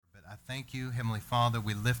Thank you, Heavenly Father.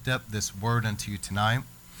 We lift up this word unto you tonight.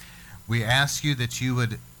 We ask you that you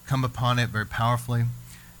would come upon it very powerfully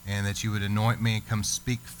and that you would anoint me and come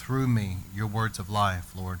speak through me your words of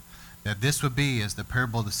life, Lord. That this would be, as the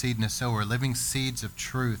parable of the seed and the sower, living seeds of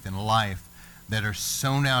truth and life that are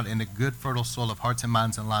sown out in a good fertile soil of hearts and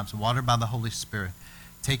minds and lives, watered by the Holy Spirit,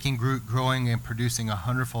 taking root, growing, and producing a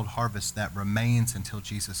hundredfold harvest that remains until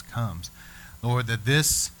Jesus comes. Lord, that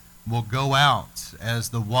this will go out as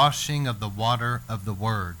the washing of the water of the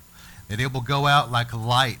Word, that it will go out like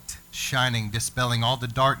light shining, dispelling all the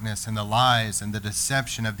darkness and the lies and the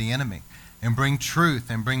deception of the enemy, and bring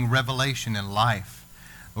truth and bring revelation and life.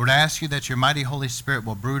 Lord, I ask you that your mighty Holy Spirit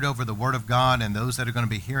will brood over the Word of God and those that are going to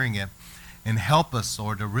be hearing it, and help us,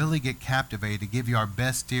 Lord, to really get captivated, to give you our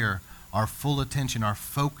best ear, our full attention, our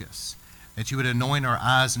focus, that you would anoint our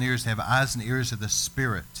eyes and ears to have eyes and ears of the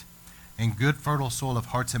Spirit, and good fertile soil of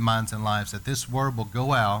hearts and minds and lives, that this word will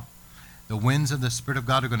go out. The winds of the Spirit of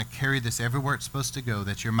God are going to carry this everywhere it's supposed to go,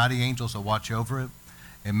 that your mighty angels will watch over it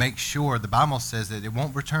and make sure, the Bible says that it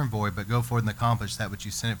won't return void, but go forth and accomplish that which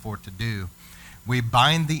you sent it for it to do. We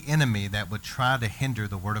bind the enemy that would try to hinder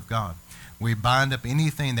the word of God. We bind up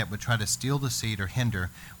anything that would try to steal the seed or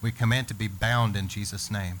hinder. We command to be bound in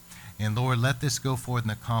Jesus' name. And Lord, let this go forth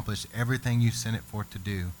and accomplish everything you sent it for it to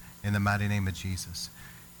do, in the mighty name of Jesus.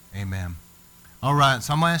 Amen. All right,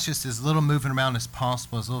 so I'm going to ask just as little moving around as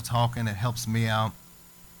possible, as little talking. It helps me out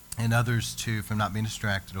and others too from not being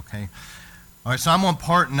distracted, okay? All right, so I'm on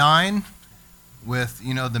part 9 with,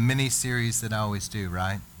 the mini-series that I always do,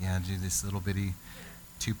 right? Yeah, I do this little bitty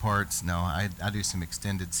 2 parts. No, I do some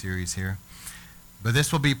extended series here. But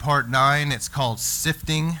this will be part 9. It's called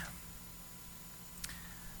Sifting.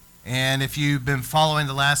 And if you've been following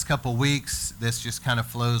the last couple weeks, this just kind of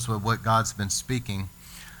flows with what God's been speaking.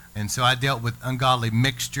 And so I dealt with ungodly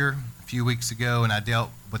mixture a few weeks ago, and I dealt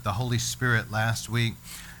with the Holy Spirit last week.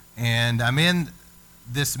 And I'm in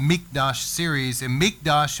this Mikdash series, and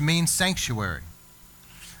Mikdash means sanctuary.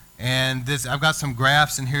 And I've got some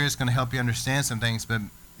graphs in here that's going to help you understand some things. But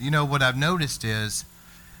what I've noticed is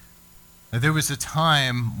that there was a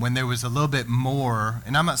time when there was a little bit more,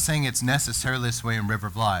 and I'm not saying it's necessarily this way in River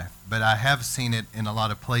of Life, but I have seen it in a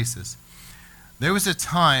lot of places. There was a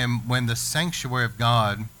time when the sanctuary of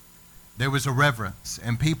God, there was a reverence,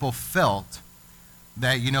 and people felt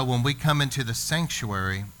that, when we come into the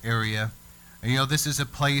sanctuary area, this is a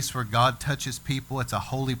place where God touches people. It's a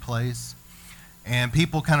holy place. And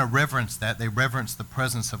people kind of reverence that. They reverence the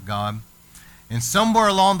presence of God. And somewhere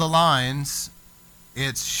along the lines,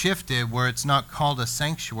 it's shifted where it's not called a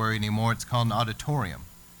sanctuary anymore. It's called an auditorium.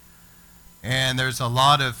 And there's a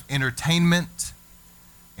lot of entertainment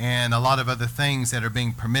and a lot of other things that are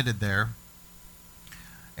being permitted there.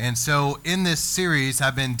 And so in this series,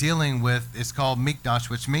 I've been dealing with, it's called Mikdash,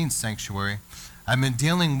 which means sanctuary. I've been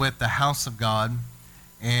dealing with the house of God,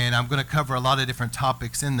 and I'm going to cover a lot of different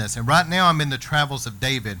topics in this. And right now I'm in the travels of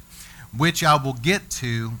David, which I will get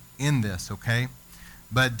to in this, okay?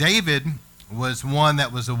 But David was one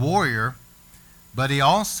that was a warrior, but he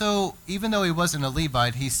also, even though he wasn't a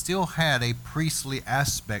Levite, he still had a priestly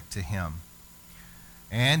aspect to him.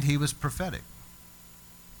 And he was prophetic.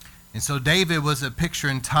 And so David was a picture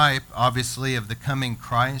and type, obviously, of the coming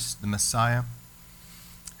Christ, the Messiah,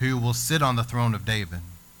 who will sit on the throne of David.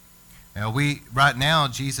 Now right now,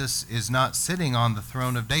 Jesus is not sitting on the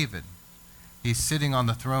throne of David. He's sitting on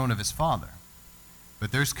the throne of his Father.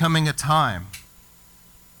 But there's coming a time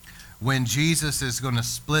when Jesus is going to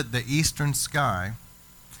split the eastern sky,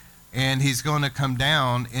 and he's going to come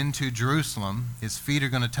down into Jerusalem. His feet are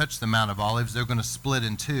going to touch the Mount of Olives. They're going to split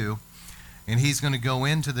in two. And he's going to go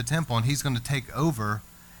into the temple, and he's going to take over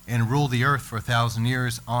and rule the earth for 1,000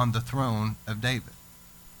 years on the throne of David.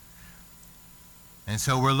 And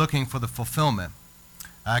so we're looking for the fulfillment.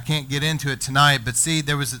 I can't get into it tonight, but see,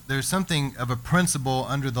 there's something of a principle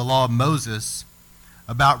under the law of Moses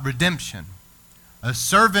about redemption. A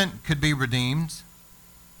servant could be redeemed.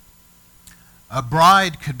 A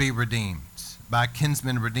bride could be redeemed by a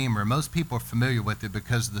kinsman redeemer. Most people are familiar with it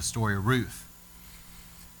because of the story of Ruth.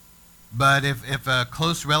 But if a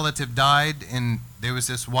close relative died and there was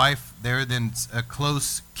this wife there, then a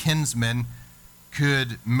close kinsman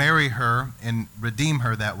could marry her and redeem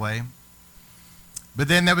her that way. But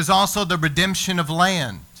then there was also the redemption of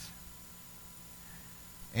land.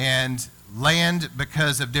 And land,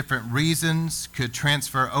 because of different reasons, could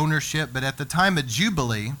transfer ownership. But at the time of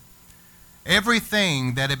Jubilee,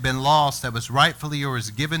 everything that had been lost that was rightfully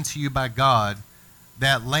yours, given to you by God,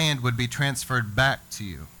 that land would be transferred back to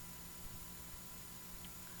you.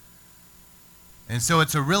 And so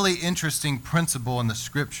it's a really interesting principle in the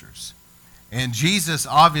Scriptures. And Jesus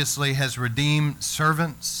obviously has redeemed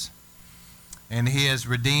servants, and he has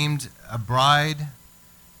redeemed a bride.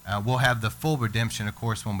 We'll have the full redemption, of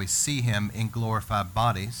course, when we see him in glorified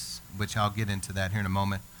bodies, which I'll get into that here in a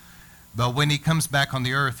moment. But when he comes back on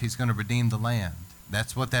the earth, he's going to redeem the land.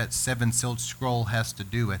 That's what that seven-sealed scroll has to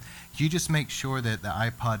do with. You just make sure that the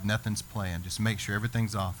iPod, nothing's playing. Just make sure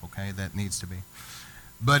everything's off, okay? That needs to be.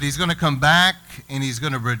 But he's going to come back, and he's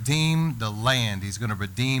going to redeem the land. He's going to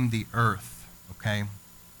redeem the earth, okay?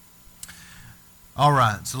 All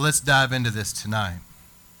right, so let's dive into this tonight.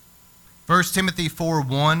 1 Timothy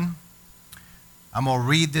 4:1. I'm going to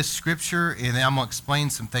read this scripture, and then I'm going to explain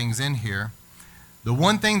some things in here. The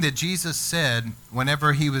one thing that Jesus said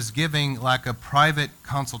whenever he was giving like a private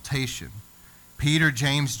consultation, Peter,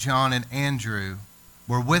 James, John, and Andrew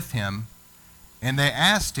were with him, and they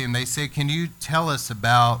asked him, they said, can you tell us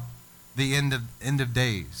about the end of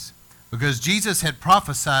days? Because Jesus had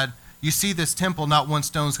prophesied, you see this temple, not one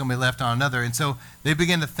stone's going to be left on another. And so they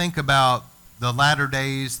began to think about the latter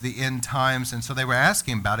days, the end times, and so they were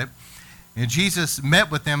asking about it. And Jesus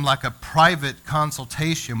met with them like a private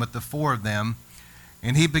consultation with the four of them,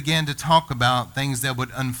 and he began to talk about things that would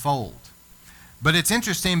unfold. But it's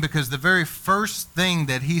interesting because the very first thing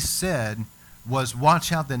that he said was,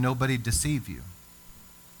 watch out that nobody deceive you.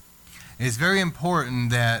 It's very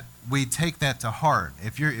important that we take that to heart.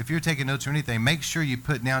 If you're taking notes or anything, make sure you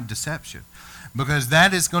put down deception, because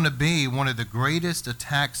that is going to be one of the greatest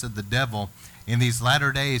attacks of the devil in these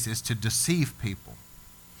latter days, is to deceive people.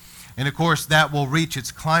 And of course, that will reach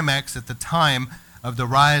its climax at the time of the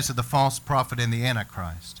rise of the false prophet and the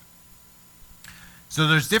Antichrist. So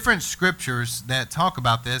there's different scriptures that talk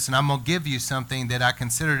about this, and I'm going to give you something that I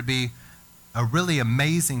consider to be a really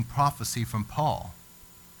amazing prophecy from Paul.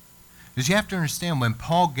 Because you have to understand, when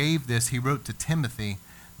Paul gave this, he wrote to Timothy,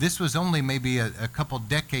 this was only maybe a couple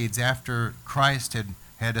decades after Christ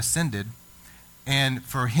had ascended, and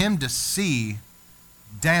for him to see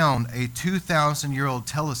down a 2,000-year-old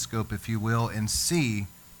telescope, if you will, and see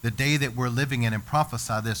the day that we're living in and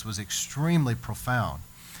prophesy this was extremely profound.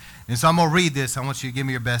 And so I'm going to read this. I want you to give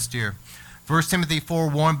me your best ear. 1 Timothy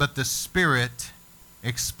 4:1, but the Spirit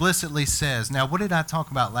explicitly says, now what did I talk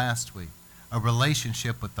about last week? A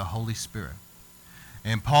relationship with the Holy Spirit.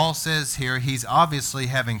 And Paul says here he's obviously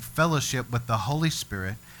having fellowship with the Holy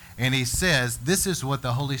Spirit, and he says, this is what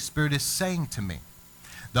the Holy Spirit is saying to me.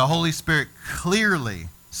 The Holy Spirit clearly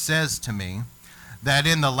says to me that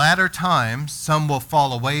in the latter times, some will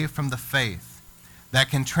fall away from the faith. That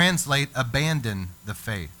can translate abandon the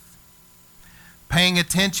faith. Paying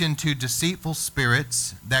attention to deceitful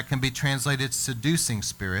spirits, that can be translated seducing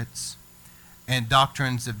spirits, and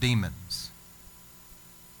doctrines of demons.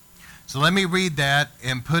 So let me read that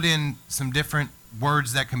and put in some different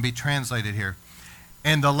words that can be translated here.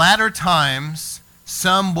 In the latter times,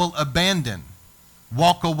 some will abandon,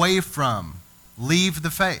 walk away from, leave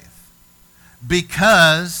the faith,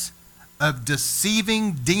 because of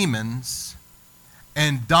deceiving demons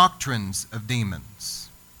and doctrines of demons.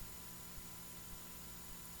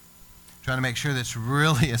 Trying to make sure this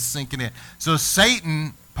really is sinking in. So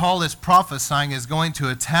Satan, Paul is prophesying, is going to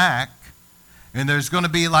attack, and there's going to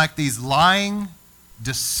be like these lying,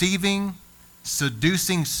 deceiving,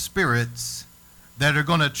 seducing spirits that are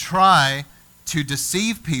going to try to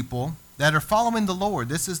deceive people that are following the Lord.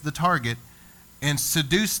 This is the target. And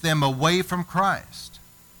seduce them away from Christ.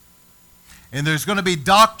 And there's going to be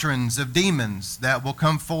doctrines of demons that will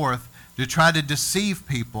come forth to try to deceive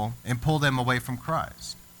people and pull them away from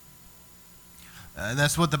Christ.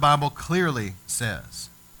 That's what the Bible clearly says.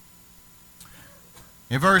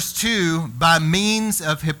 In verse 2, by means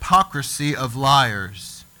of hypocrisy of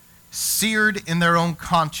liars, seared in their own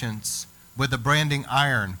conscience with a branding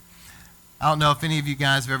iron. I don't know if any of you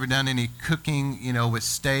guys have ever done any cooking, with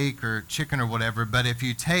steak or chicken or whatever, but if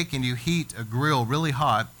you take and you heat a grill really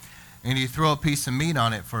hot and you throw a piece of meat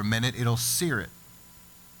on it for a minute, it'll sear it.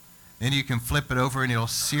 Then you can flip it over and it'll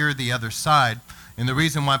sear the other side. And the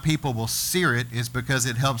reason why people will sear it is because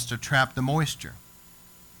it helps to trap the moisture.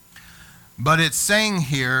 But it's saying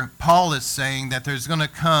here, Paul is saying that there's going to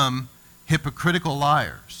come hypocritical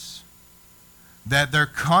liars, that their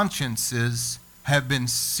consciences have been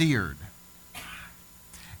seared.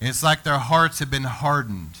 It's like their hearts have been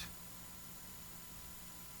hardened.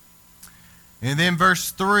 And then verse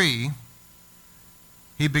 3,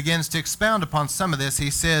 he begins to expound upon some of this. He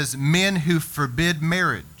says, men who forbid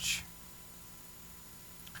marriage.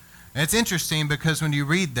 And it's interesting because when you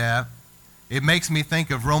read that, it makes me think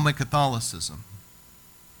of Roman Catholicism.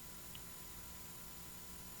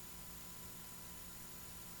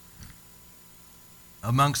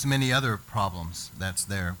 amongst many other problems that's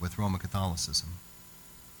there with Roman Catholicism.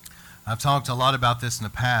 I've talked a lot about this in the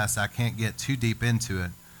past. I can't get too deep into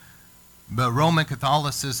it. But Roman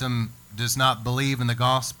Catholicism does not believe in the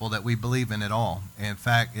gospel that we believe in at all. In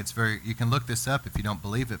fact, you can look this up if you don't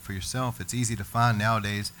believe it for yourself. It's easy to find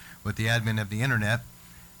nowadays with the advent of the internet.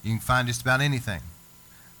 You can find just about anything.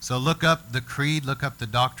 So look up the creed, look up the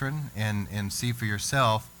doctrine, and see for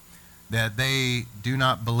yourself that they do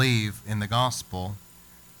not believe in the gospel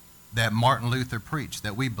that Martin Luther preached,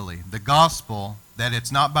 that we believe. The gospel, that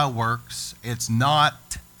it's not by works, it's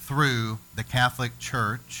not through the Catholic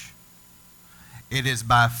Church, it is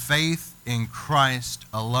by faith in Christ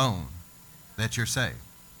alone that you're saved.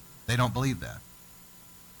 They don't believe that.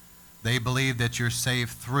 They believe that you're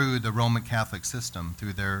saved through the Roman Catholic system,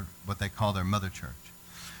 through what they call their mother church.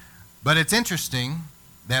 But it's interesting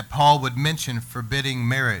that Paul would mention forbidding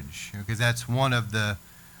marriage, because that's one of the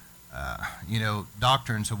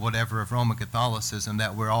doctrines of whatever of Roman Catholicism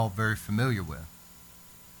that we're all very familiar with.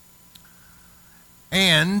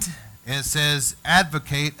 And it says,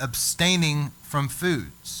 advocate abstaining from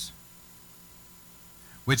foods,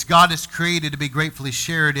 which God has created to be gratefully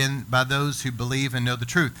shared in by those who believe and know the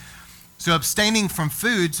truth. So abstaining from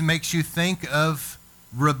foods makes you think of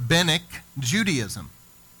rabbinic Judaism,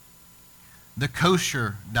 the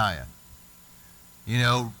kosher diet.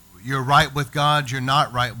 You're right with God, you're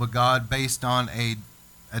not right with God based on a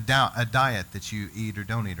diet that you eat or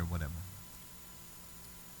don't eat or whatever.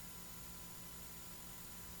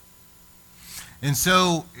 And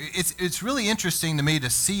so it's really interesting to me to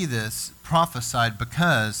see this prophesied,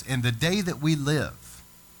 because in the day that we live,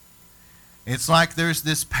 it's like there's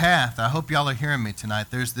this path. I hope y'all are hearing me tonight.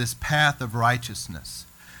 There's this path of righteousness.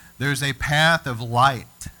 There's a path of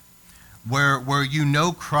light where you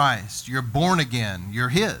know Christ. You're born again. You're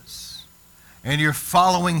His. And you're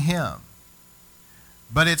following Him.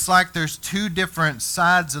 But it's like there's two different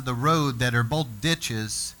sides of the road that are both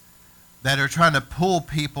ditches that are trying to pull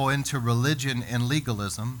people into religion and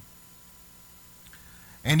legalism.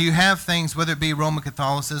 And you have things, whether it be Roman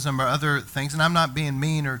Catholicism or other things, and I'm not being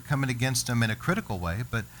mean or coming against them in a critical way,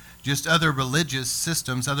 but just other religious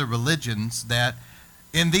systems, other religions, that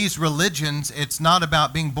in these religions, it's not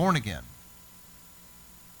about being born again.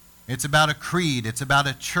 It's about a creed. It's about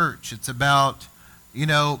a church. It's about,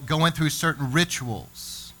 going through certain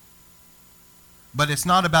rituals. But it's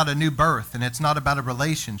not about a new birth, and it's not about a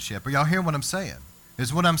relationship. Are y'all hearing what I'm saying?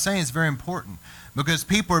 Because what I'm saying is very important, because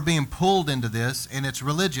people are being pulled into this, and it's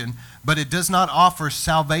religion, but it does not offer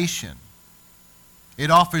salvation.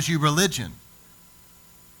 It offers you religion.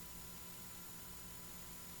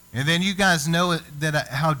 And then you guys know that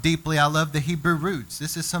how deeply I love the Hebrew roots.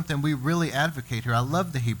 This is something we really advocate here. I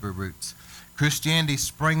love the Hebrew roots. Christianity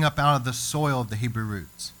sprang up out of the soil of the Hebrew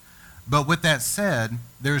roots. But with that said,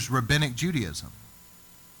 there's rabbinic Judaism.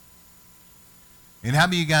 And how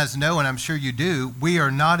many of you guys know, and I'm sure you do, we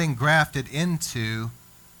are not engrafted into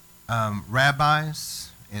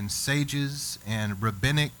rabbis and sages and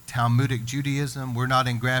rabbinic Talmudic Judaism. We're not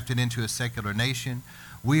engrafted into a secular nation.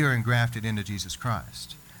 We are engrafted into Jesus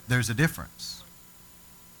Christ. There's a difference.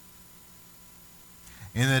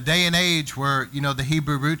 In a day and age where, the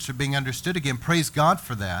Hebrew roots are being understood again, praise God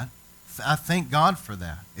for that. I thank God for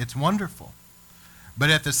that. It's wonderful.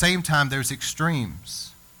 But at the same time, there's extremes.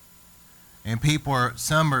 And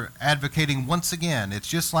some are advocating once again. It's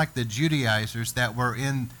just like the Judaizers that were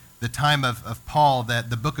in the time of Paul, that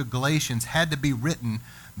the book of Galatians had to be written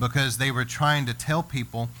because they were trying to tell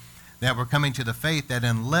people that were coming to the faith that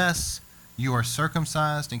unless you are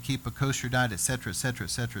circumcised and keep a kosher diet, etc., etc.,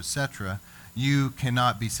 etc., etc., you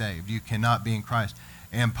cannot be saved. You cannot be in Christ.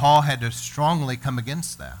 And Paul had to strongly come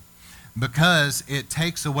against that because it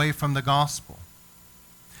takes away from the gospel.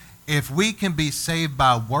 If we can be saved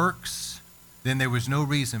by works, then there was no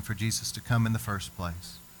reason for Jesus to come in the first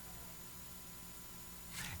place.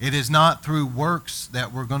 It is not through works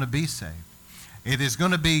that we're going to be saved. It is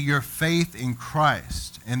going to be your faith in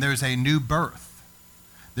Christ, and there's a new birth.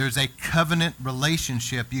 There's a covenant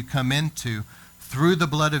relationship you come into through the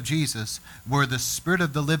blood of Jesus, where the Spirit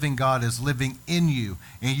of the living God is living in you,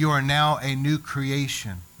 and you are now a new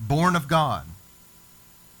creation, born of God,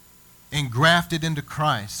 engrafted into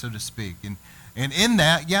Christ, so to speak. And in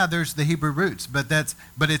that, there's the Hebrew roots, but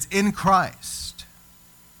it's in Christ.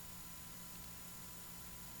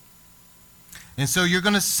 And so you're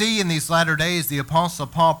going to see in these latter days the Apostle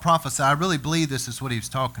Paul prophesy. I really believe this is what he was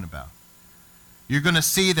talking about. You're going to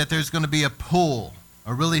see that there's going to be a pull,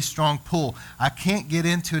 a really strong pull. I can't get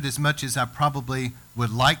into it as much as I probably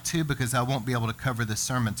would like to because I won't be able to cover this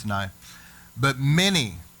sermon tonight. But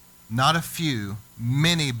many, not a few,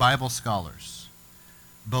 many Bible scholars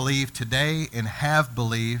believe today and have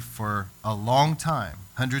believed for a long time,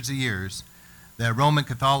 hundreds of years, that Roman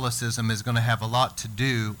Catholicism is going to have a lot to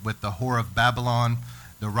do with the whore of Babylon,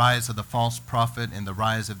 the rise of the false prophet, and the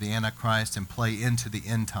rise of the Antichrist, and play into the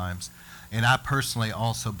end times. And I personally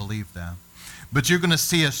also believe that. But you're going to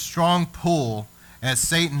see a strong pull as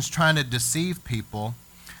Satan's trying to deceive people.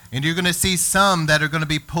 And you're going to see some that are going to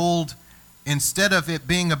be pulled, instead of it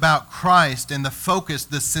being about Christ and the focus,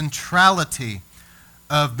 the centrality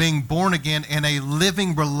of being born again in a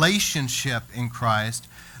living relationship in Christ,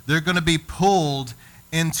 they're going to be pulled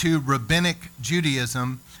into rabbinic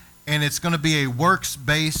Judaism, and it's going to be a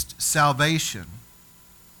works-based salvation.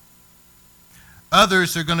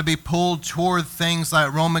 Others are going to be pulled toward things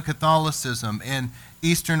like Roman Catholicism and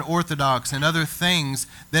Eastern Orthodox and other things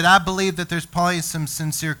that I believe that there's probably some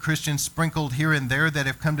sincere Christians sprinkled here and there that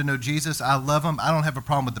have come to know Jesus. I love them. I don't have a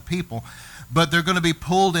problem with the people. But they're going to be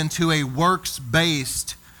pulled into a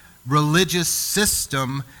works-based religious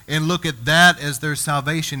system and look at that as their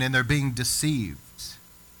salvation, and they're being deceived.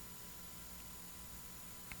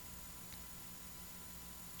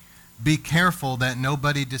 Be careful that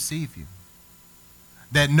nobody deceive you.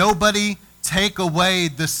 That nobody take away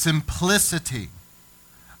the simplicity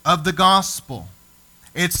of the gospel.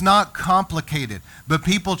 It's not complicated, but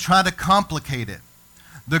people try to complicate it.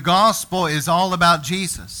 The gospel is all about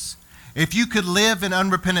Jesus. If you could live in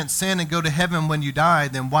unrepentant sin and go to heaven when you die,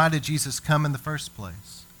 then why did Jesus come in the first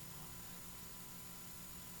place?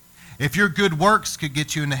 If your good works could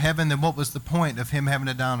get you into heaven, then what was the point of him having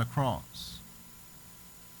to die on a cross?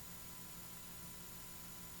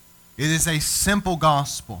 It is a simple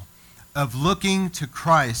gospel of looking to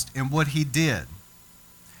Christ and what he did.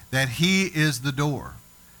 That he is the door.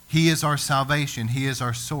 He is our salvation. He is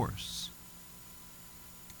our source.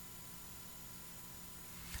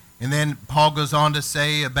 And then Paul goes on to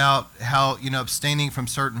say about how, abstaining from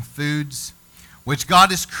certain foods, which God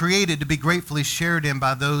has created to be gratefully shared in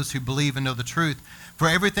by those who believe and know the truth. For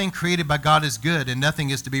everything created by God is good, and nothing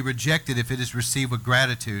is to be rejected if it is received with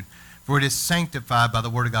gratitude, for it is sanctified by the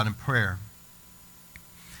word of God in prayer.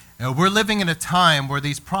 Now, we're living in a time where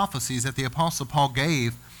these prophecies that the Apostle Paul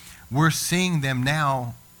gave, we're seeing them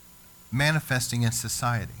now manifesting in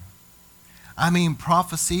society. I mean,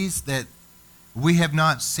 prophecies that we have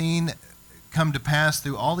not seen come to pass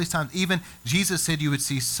through all these times. Even Jesus said you would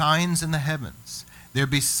see signs in the heavens. There'd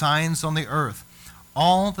be signs on the earth.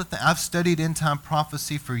 I've studied end-time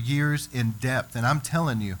prophecy for years in depth, and I'm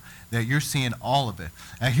telling you that you're seeing all of it.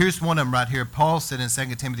 Now, here's one of them right here. Paul said in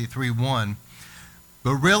 2 Timothy 3:1,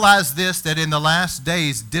 but realize this, that in the last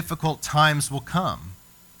days difficult times will come.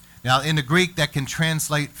 Now, in the Greek, that can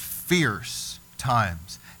translate fierce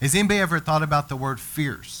times. Has anybody ever thought about the word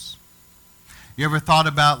fierce? You ever thought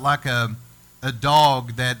about like a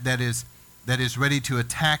dog that is ready to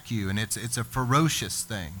attack you, and it's a ferocious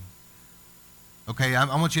thing? Okay, I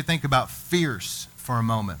want you to think about fierce for a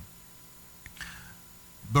moment.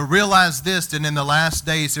 But realize this, that in the last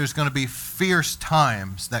days there's going to be fierce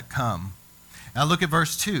times that come. Now look at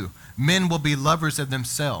verse 2. Men will be lovers of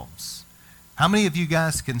themselves. How many of you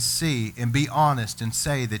guys can see and be honest and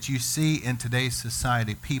say that you see in today's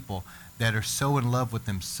society people that are so in love with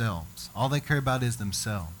themselves? All they care about is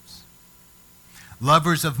themselves.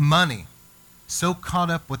 Lovers of money, so caught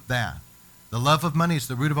up with that. The love of money is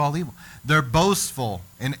the root of all evil. They're boastful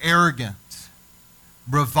and arrogant,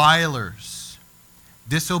 revilers,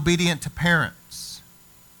 disobedient to parents,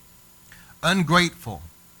 ungrateful.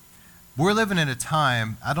 We're living in a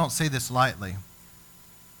time, I don't say this lightly,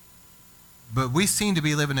 but we seem to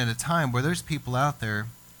be living in a time where there's people out there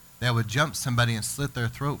that would jump somebody and slit their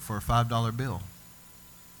throat for a $5 bill.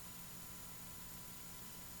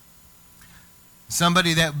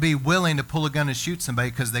 Somebody that would be willing to pull a gun and shoot somebody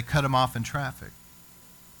because they cut them off in traffic.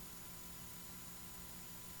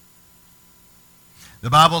 The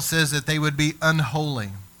Bible says that they would be unholy,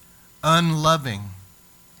 unloving,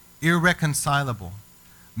 irreconcilable,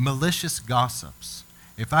 malicious gossips.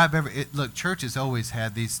 Look, church has always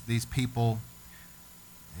had these people,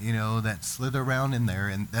 that slither around in there,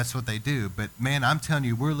 and that's what they do. But man, I'm telling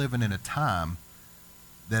you, we're living in a time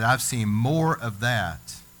that I've seen more of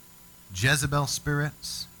that. Jezebel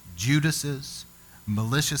spirits, Judases,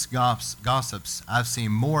 malicious gossips. I've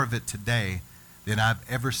seen more of it today than I've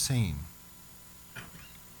ever seen.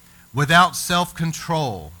 Without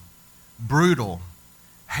self-control, brutal,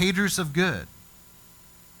 haters of good.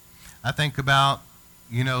 I think about,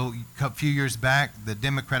 a few years back, the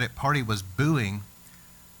Democratic Party was booing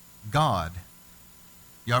God.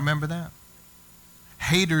 Y'all remember that?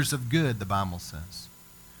 Haters of good, the Bible says.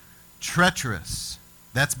 Treacherous,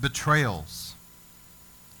 that's betrayals.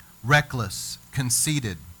 Reckless,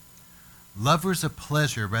 conceited, lovers of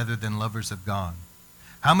pleasure rather than lovers of God.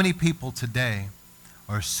 How many people today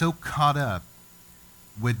are so caught up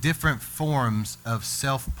with different forms of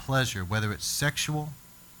self-pleasure, whether it's sexual,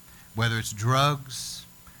 whether it's drugs,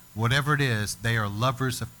 whatever it is, they are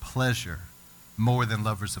lovers of pleasure more than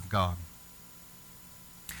lovers of God.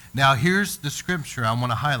 Now, here's the scripture I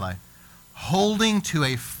want to highlight. Holding to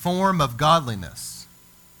a form of godliness,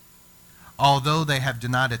 although they have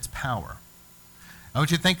denied its power. I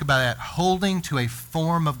want you to think about that. Holding to a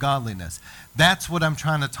form of godliness. That's what I'm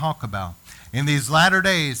trying to talk about. In these latter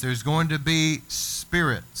days, there's going to be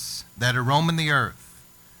spirits that are roaming the earth,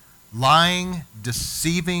 lying,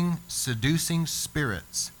 deceiving, seducing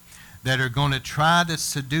spirits that are going to try to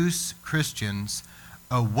seduce Christians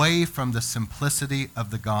away from the simplicity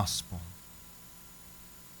of the gospel,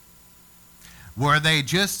 where they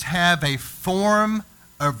just have a form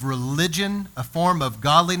of religion, a form of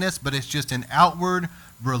godliness, but it's just an outward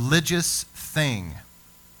religious thing.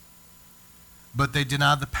 But they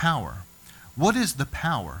deny the power. What is the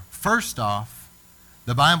power? First off,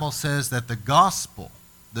 the Bible says that the gospel,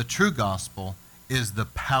 the true gospel, is the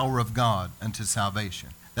power of God unto salvation.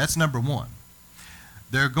 That's number one.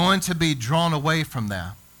 They're going to be drawn away from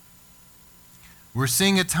that. We're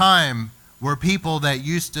seeing a time where people that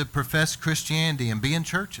used to profess Christianity and be in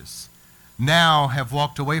churches now have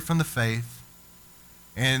walked away from the faith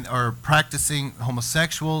and are practicing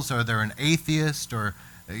homosexuals, or they're an atheist, or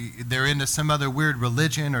they're into some other weird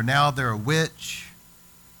religion, or now they're a witch.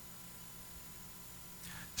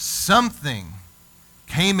 Something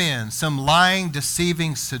came in, some lying,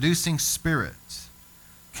 deceiving, seducing spirits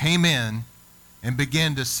came in and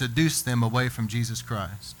began to seduce them away from Jesus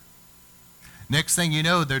Christ. Next thing you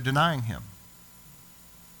know, they're denying him.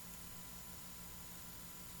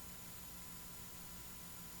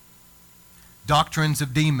 Doctrines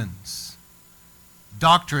of demons.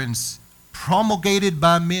 Doctrines promulgated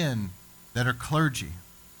by men that are clergy,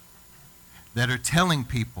 that are telling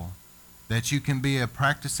people that you can be a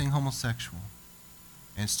practicing homosexual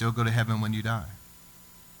and still go to heaven when you die.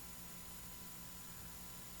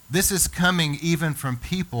 This is coming even from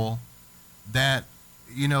people that,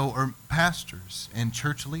 are pastors and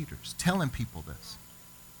church leaders, telling people this.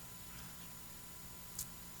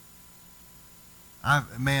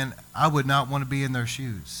 I would not want to be in their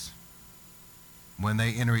shoes when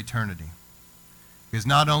they enter eternity. Because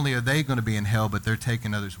not only are they going to be in hell, but they're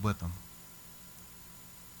taking others with them.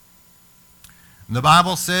 And the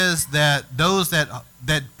Bible says that those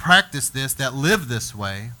that practice this, that live this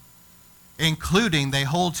way, including they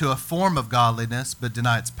hold to a form of godliness but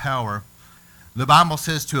deny its power, the Bible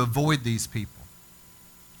says to avoid these people.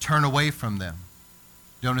 Turn away from them.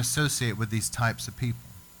 Don't associate with these types of people.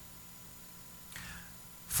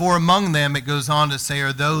 For among them, it goes on to say,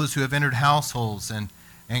 are those who have entered households and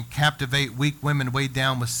captivate weak women weighed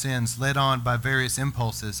down with sins, led on by various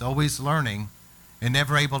impulses, always learning and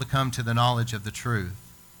never able to come to the knowledge of the truth.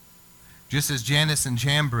 Just as Jannes and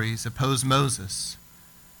Jambres opposed Moses.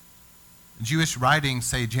 Jewish writings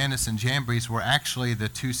say Jannes and Jambres were actually the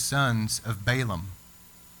two sons of Balaam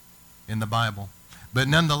in the Bible. But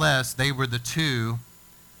nonetheless, they were the two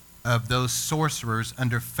of those sorcerers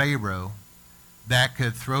under Pharaoh that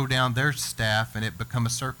could throw down their staff and it become a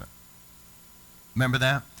serpent. Remember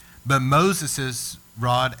that? But Moses'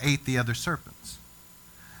 rod ate the other serpents.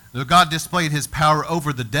 So God displayed his power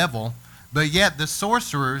over the devil, but yet the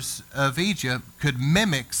sorcerers of Egypt could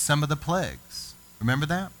mimic some of the plagues. Remember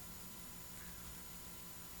that?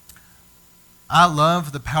 I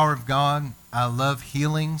love the power of God. I love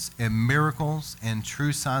healings and miracles and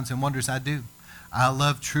true signs and wonders. I do. I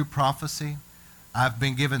love true prophecy. I've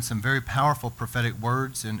been given some very powerful prophetic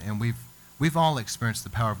words, and we've all experienced the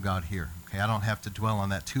power of God here. Okay, I don't have to dwell on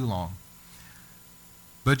that too long.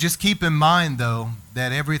 But just keep in mind, though,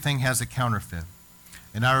 that everything has a counterfeit.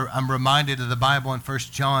 And I'm reminded of the Bible in 1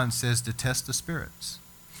 John says to test the spirits.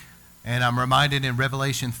 And I'm reminded in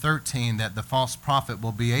Revelation 13 that the false prophet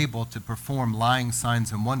will be able to perform lying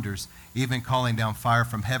signs and wonders, even calling down fire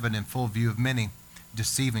from heaven in full view of many,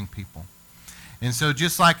 deceiving people. And so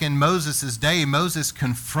just like in Moses' day, Moses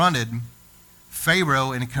confronted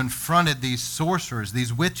Pharaoh and confronted these sorcerers,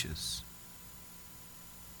 these witches.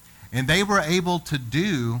 And they were able to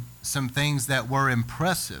do some things that were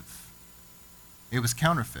impressive. It was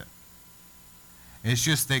counterfeit. It's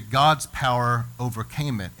just that God's power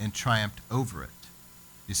overcame it and triumphed over it.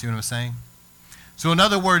 You see what I'm saying? So in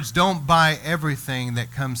other words, don't buy everything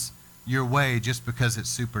that comes your way just because it's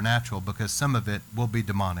supernatural, because some of it will be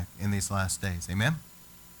demonic in these last days. Amen?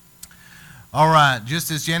 All right,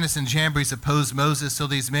 just as Jannes and Jambres opposed Moses, so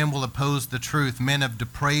these men will oppose the truth, men of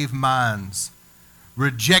depraved minds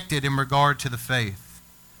rejected in regard to the faith.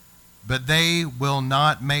 But they will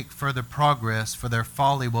not make further progress, for their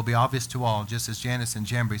folly will be obvious to all, just as Jannes and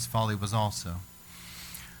Jambres' folly was also.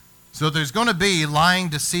 So there's going to be lying,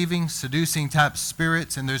 deceiving, seducing type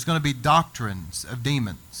spirits, and there's going to be doctrines of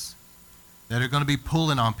demons that are going to be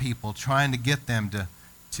pulling on people, trying to get them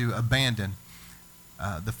to abandon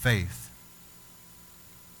the faith.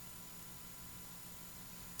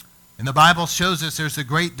 And the Bible shows us there's a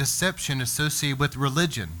great deception associated with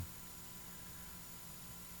religion.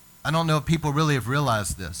 I don't know if people really have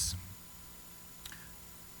realized this.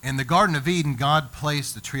 In the Garden of Eden, God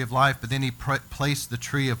placed the tree of life, but then he placed the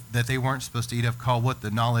tree that they weren't supposed to eat of, called what? The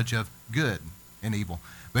knowledge of good and evil.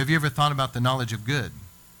 But have you ever thought about the knowledge of good?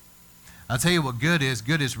 I'll tell you what good is.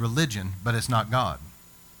 Good is religion, but it's not God.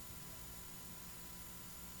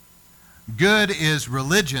 Good is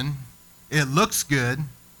religion. It looks good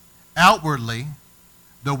outwardly.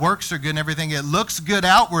 The works are good and everything. It looks good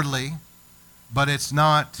outwardly, but it's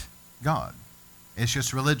not God. It's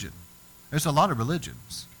just religion. There's a lot of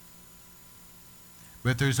religions,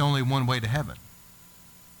 but there's only one way to heaven.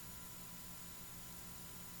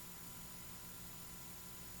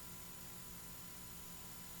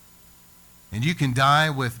 And you can die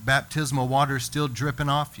with baptismal water still dripping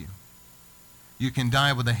off you. You can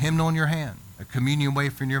die with a hymnal in your hand, a communion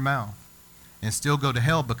wafer in your mouth, and still go to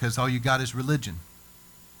hell because all you got is religion.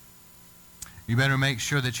 You better make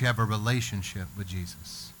sure that you have a relationship with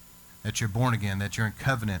Jesus, that you're born again, that you're in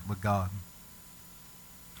covenant with God.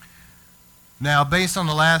 Now, based on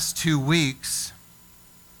the last 2 weeks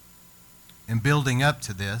and building up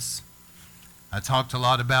to this, I talked a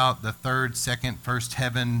lot about the third, second, first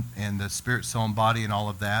heaven and the spirit, soul, and body and all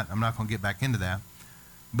of that. I'm not going to get back into that.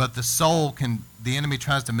 But the soul the enemy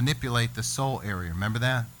tries to manipulate the soul area. Remember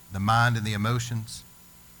that? The mind and the emotions.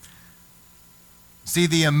 See,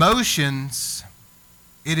 the emotions,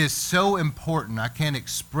 it is so important. I can't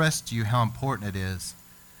express to you how important it is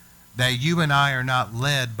that you and I are not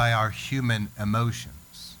led by our human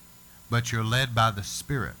emotions, but you're led by the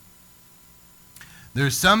Spirit.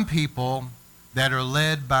 There's some people that are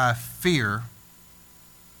led by fear,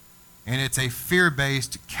 and it's a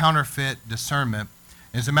fear-based counterfeit discernment.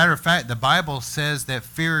 As a matter of fact, the Bible says that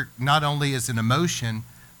fear not only is an emotion,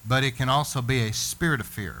 but it can also be a spirit of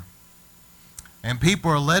fear. And people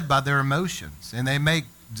are led by their emotions, and they make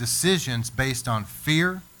decisions based on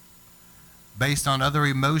fear, based on other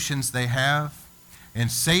emotions they have, and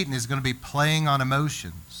Satan is going to be playing on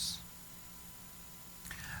emotions.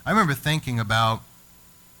 I remember thinking about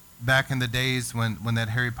back in the days when that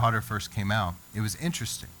Harry Potter first came out. It was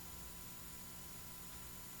interesting.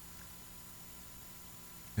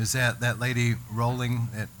 Is that lady Rowling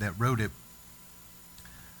that wrote it?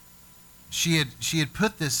 She had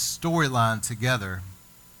put this storyline together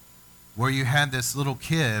where you had this little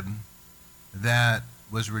kid that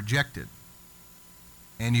was rejected,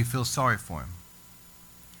 and you feel sorry for him.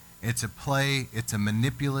 It's a play, it's a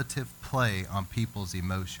manipulative play on people's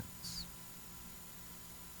emotions.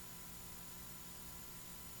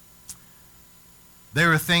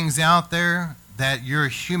 There are things out there that your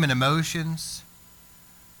human emotions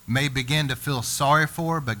may begin to feel sorry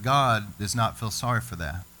for, but God does not feel sorry for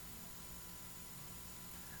that.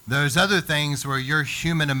 There's other things where your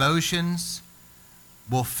human emotions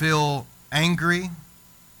will feel angry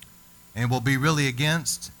and will be really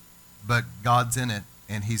against, but God's in it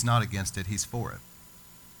and He's not against it, He's for it.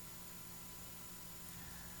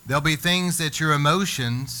 There'll be things that your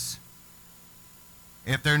emotions,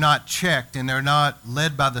 if they're not checked and they're not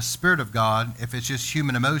led by the Spirit of God, if it's just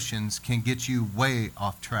human emotions, can get you way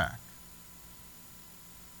off track.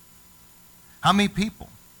 How many people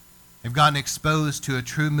have gotten exposed to a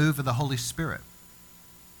true move of the Holy Spirit?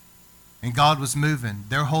 And God was moving.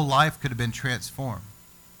 Their whole life could have been transformed.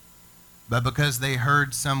 But because they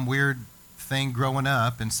heard some weird thing growing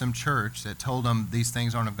up in some church that told them these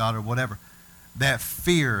things aren't of God or whatever, that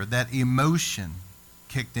fear, that emotion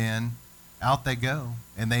kicked in, out they go,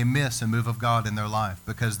 and they miss a move of God in their life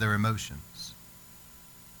because of their emotions.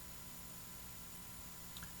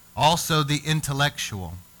 Also, the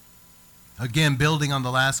intellectual. Again, building on the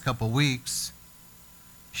last couple weeks,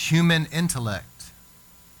 human intellect.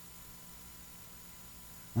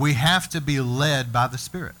 We have to be led by the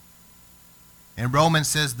Spirit. And Romans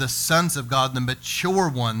says the sons of God, the mature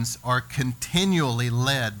ones, are continually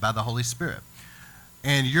led by the Holy Spirit.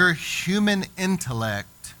 And your human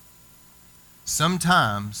intellect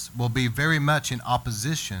sometimes will be very much in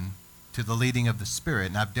opposition to the leading of the Spirit.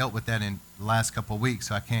 And I've dealt with that in the last couple of weeks,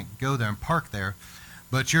 so I can't go there and park there.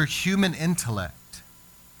 But your human intellect,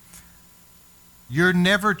 You're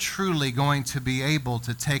never truly going to be able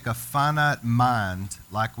to take a finite mind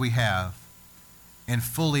like we have and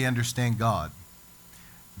fully understand God.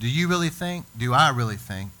 Do you really think, do I really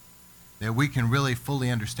think, that we can really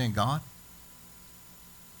fully understand God?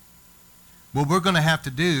 What we're going to have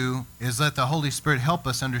to do is let the Holy Spirit help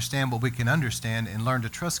us understand what we can understand and learn to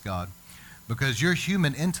trust God. Because your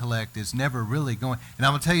human intellect is never really going. And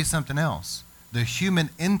I'm going to tell you something else. The human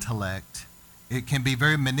intellect, it can be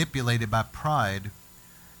very manipulated by pride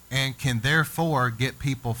and can therefore get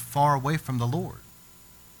people far away from the Lord.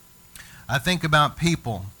 I think about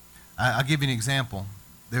people. I'll give you an example.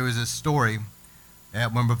 There was a story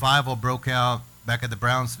that when revival broke out back at the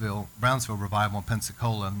Brownsville revival in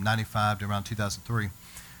Pensacola, 95 to around 2003.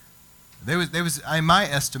 There was, in my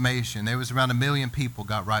estimation, there was around 1 million people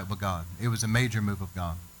got right with God. It was a major move of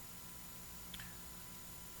God.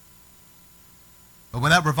 But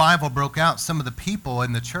when that revival broke out, some of the people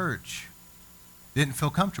in the church didn't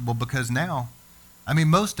feel comfortable because now, I mean,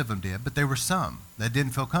 most of them did, but there were some that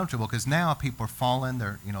didn't feel comfortable because now people are falling,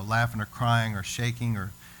 they're laughing or crying or shaking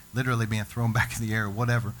or literally being thrown back in the air or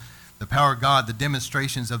whatever. The power of God, the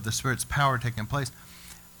demonstrations of the Spirit's power taking place.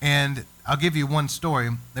 And I'll give you one story.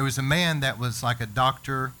 There was a man that was like a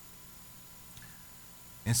doctor,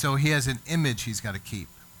 and so he has an image he's got to keep.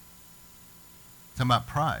 Talking about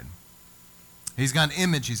pride. He's got an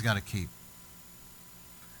image he's got to keep.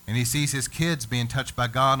 And he sees his kids being touched by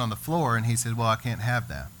God on the floor, and he said, well, I can't have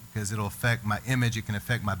that because it'll affect my image. It can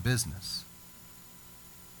affect my business.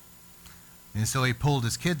 And so he pulled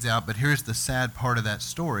his kids out, but here's the sad part of that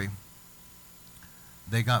story.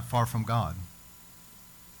 They got far from God.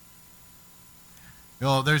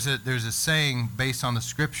 There's a saying based on the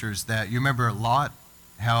scriptures that, you remember Lot,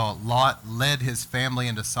 how Lot led his family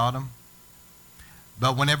into Sodom?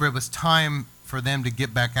 But whenever it was time for them to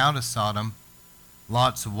get back out of Sodom,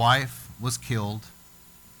 Lot's wife was killed.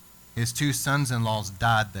 His 2 sons-in-laws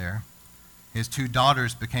died there. His 2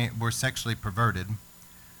 daughters were sexually perverted.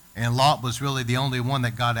 And Lot was really the only one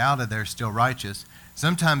that got out of there still righteous.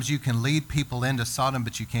 Sometimes you can lead people into Sodom,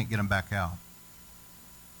 but you can't get them back out.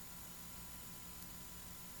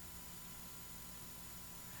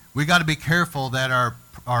 We got to be careful that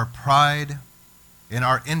our pride and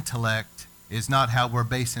our intellect is not how we're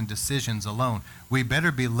basing decisions alone. We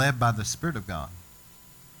better be led by the Spirit of God.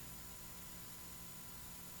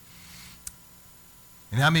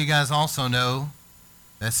 And how many of you guys also know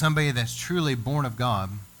that somebody that's truly born of God,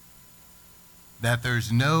 that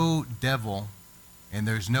there's no devil and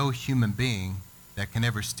there's no human being that can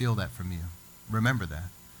ever steal that from you? Remember that.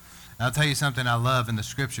 I'll tell you something I love in the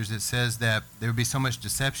scriptures. It says that there would be so much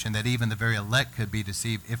deception that even the very elect could be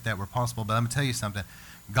deceived if that were possible. But I'm going to tell you something.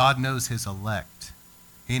 God knows his elect.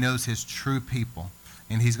 He knows his true people,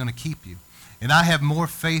 and he's going to keep you. And I have more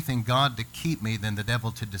faith in God to keep me than the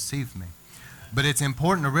devil to deceive me. But it's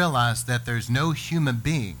important to realize that there's no human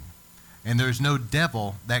being and there's no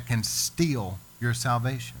devil that can steal your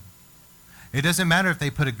salvation. It doesn't matter if they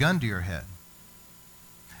put a gun to your head.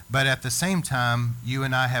 But at the same time, you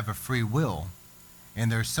and I have a free will.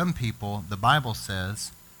 And there's some people, the Bible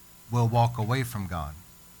says, will walk away from God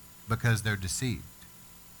because they're deceived.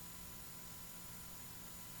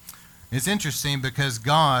 It's interesting because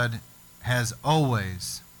God has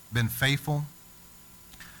always been faithful,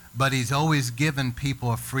 but he's always given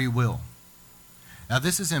people a free will. Now,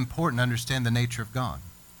 this is important to understand the nature of God.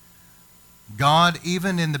 God,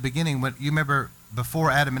 even in the beginning, when you remember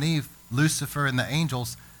before Adam and Eve, Lucifer and the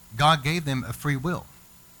angels, God gave them a free will.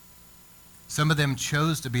 Some of them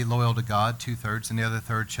chose to be loyal to God, 2/3, and the other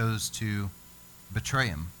third chose to betray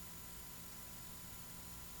him.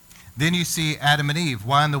 Then you see Adam and Eve.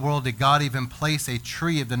 Why in the world did God even place a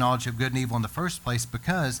tree of the knowledge of good and evil in the first place?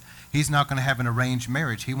 Because he's not going to have an arranged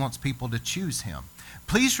marriage. He wants people to choose him.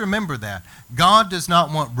 Please remember that. God does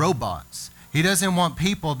not want robots. He doesn't want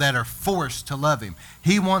people that are forced to love him.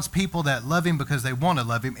 He wants people that love him because they want to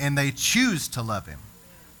love him and they choose to love him.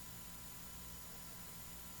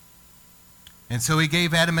 And so he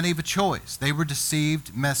gave Adam and Eve a choice. They were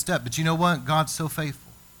deceived, messed up. But you know what? God's so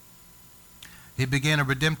faithful. He began a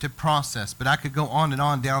redemptive process. But I could go on and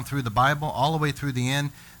on down through the Bible, all the way through the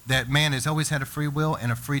end, that man has always had a free will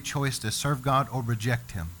and a free choice to serve God or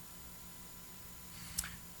reject him.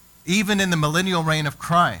 Even in the millennial reign of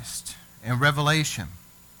Christ and Revelation,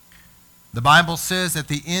 the Bible says at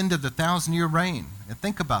the end of the 1,000-year reign, and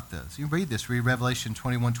think about this. You read this, read Revelation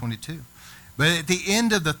 21:22. But at the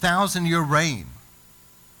end of the 1,000-year reign,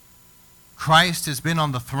 Christ has been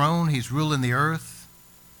on the throne. He's ruling the earth.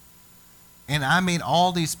 And I mean,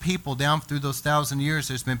 all these people down through those 1,000 years,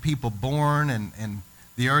 there's been people born and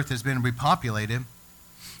the earth has been repopulated.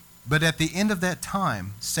 But at the end of that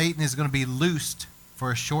time, Satan is going to be loosed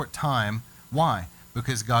for a short time. Why?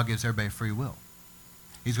 Because God gives everybody free will.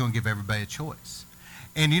 He's going to give everybody a choice.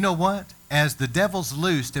 And you know what? As the devil's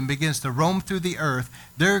loosed and begins to roam through the earth,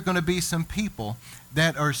 there are going to be some people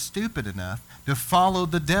that are stupid enough to follow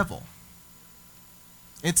the devil.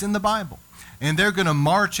 It's in the Bible. And they're going to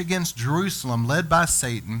march against Jerusalem led by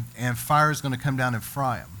Satan, and fire is going to come down and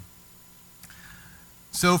fry them.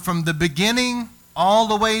 So from the beginning all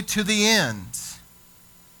the way to the end,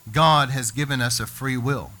 God has given us a free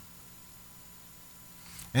will.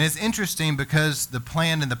 And it's interesting because the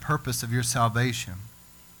plan and the purpose of your salvation,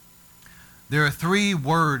 there are 3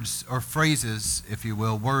 words or phrases, if you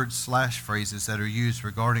will, words/phrases that are used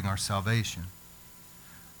regarding our salvation.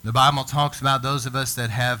 The Bible talks about those of us that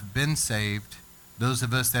have been saved, those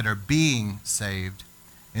of us that are being saved,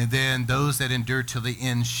 and then those that endure till the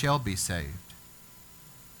end shall be saved.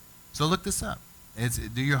 So look this up.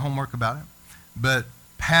 Do your homework about it. But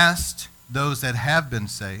past those that have been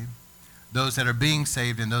saved, those that are being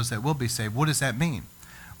saved, and those that will be saved, what does that mean?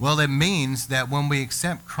 Well, it means that when we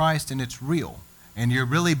accept Christ and it's real, and you're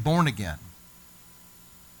really born again,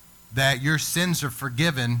 that your sins are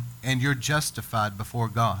forgiven and you're justified before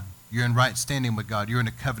God. You're in right standing with God. You're in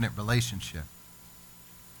a covenant relationship.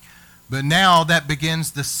 But now that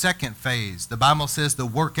begins the second phase. The Bible says to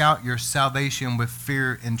work out your salvation with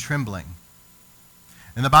fear and trembling.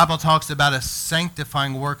 And the Bible talks about a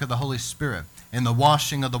sanctifying work of the Holy Spirit and the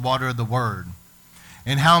washing of the water of the Word.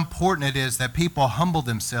 And how important it is that people humble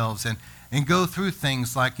themselves and go through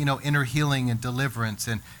things like, inner healing and deliverance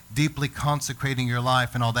and deeply consecrating your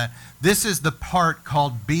life and all that. This is the part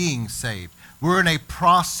called being saved. We're in a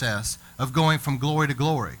process of going from glory to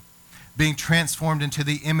glory, being transformed into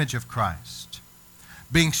the image of Christ,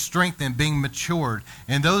 being strengthened, being matured.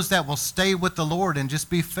 And those that will stay with the Lord and just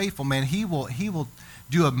be faithful, man, He will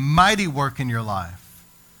do a mighty work in your life.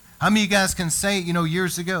 How many of you guys can say,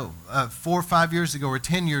 years ago, 4 or 5 years ago or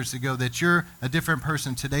 10 years ago, that you're a different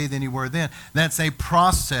person today than you were then? That's a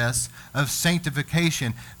process of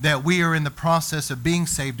sanctification, that we are in the process of being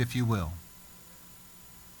saved, if you will.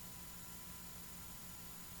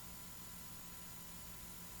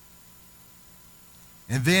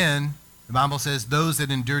 And then the Bible says, those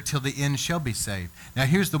that endure till the end shall be saved. Now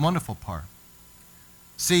here's the wonderful part.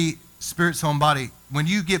 See, spirit, soul, and body, when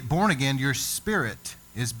you get born again, your spirit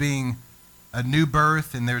is being a new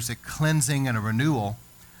birth, and there's a cleansing and a renewal.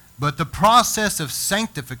 But the process of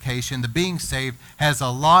sanctification, the being saved, has a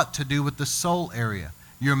lot to do with the soul area.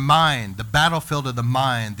 Your mind, the battlefield of the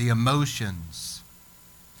mind, the emotions,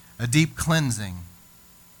 a deep cleansing,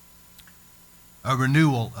 a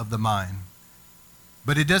renewal of the mind.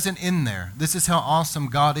 But it doesn't end there. This is how awesome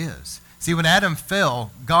God is. See, when Adam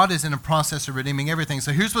fell, God is in a process of redeeming everything.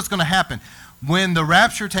 So here's what's going to happen. When the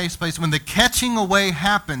rapture takes place, when the catching away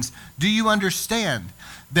happens, do you understand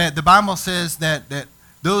that the Bible says that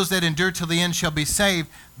those that endure till the end shall be saved,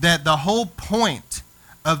 that the whole point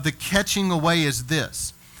of the catching away is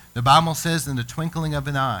this. The Bible says, in the twinkling of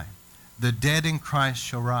an eye, the dead in Christ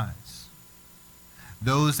shall rise.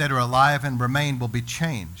 Those that are alive and remain will be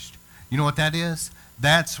changed. You know what that is?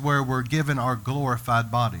 That's where we're given our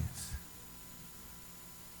glorified bodies.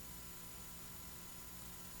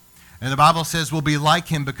 And the Bible says we'll be like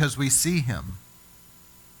Him because we see Him.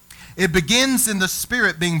 It begins in the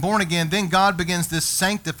spirit being born again. Then God begins this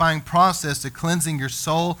sanctifying process of cleansing your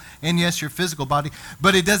soul and, yes, your physical body.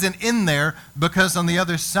 But it doesn't end there, because on the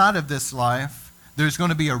other side of this life, there's going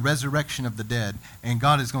to be a resurrection of the dead, and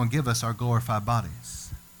God is going to give us our glorified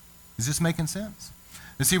bodies. Is this making sense?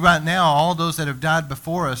 You see, right now, all those that have died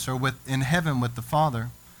before us are in heaven with the Father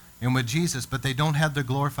and with Jesus, but they don't have their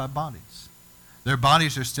glorified bodies. Their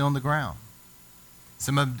bodies are still in the ground.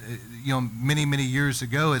 Some of, many, many years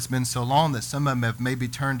ago, it's been so long that some of them have maybe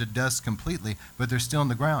turned to dust completely, but they're still in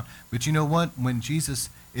the ground. But you know what? When Jesus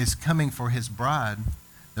is coming for His bride,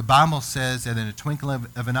 the Bible says that in a twinkling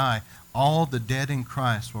of an eye, all the dead in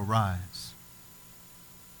Christ will rise.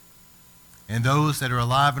 And those that are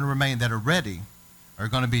alive and remain, that are ready, are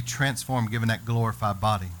going to be transformed, given that glorified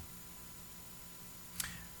body.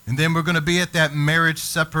 And then we're going to be at that marriage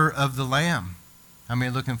supper of the Lamb. How many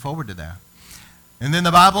are looking forward to that? And then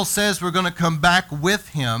the Bible says we're going to come back with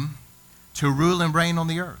Him to rule and reign on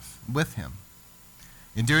the earth with Him.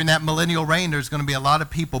 And during that millennial reign, there's going to be a lot of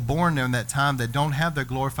people born during that time that don't have their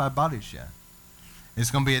glorified bodies yet.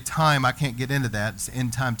 It's going to be a time, I can't get into that, it's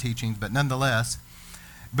end time teaching, but nonetheless.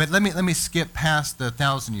 But let me skip past the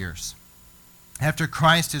 1,000 years. After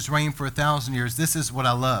Christ has reigned for 1,000 years, this is what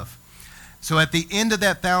I love. So at the end of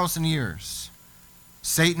that 1,000 years,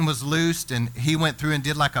 Satan was loosed, and he went through and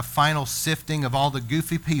did like a final sifting of all the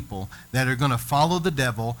goofy people that are going to follow the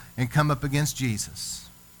devil and come up against Jesus.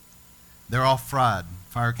 They're all fried.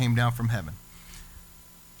 Fire came down from heaven.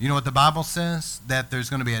 You know what the Bible says? That there's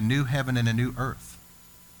going to be a new heaven and a new earth.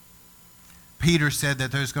 Peter said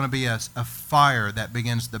that there's going to be a fire that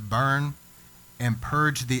begins to burn and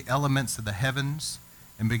purge the elements of the heavens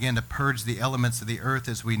and begin to purge the elements of the earth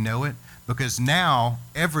as we know it, because now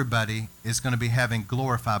everybody is going to be having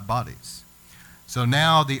glorified bodies. So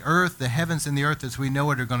now the earth, the heavens and the earth as we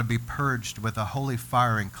know it are going to be purged with a holy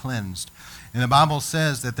fire and cleansed. And the Bible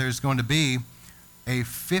says that there's going to be a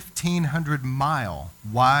 1,500-mile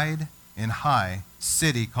wide and high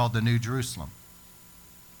city called the New Jerusalem.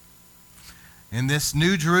 And this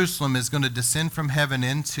New Jerusalem is going to descend from heaven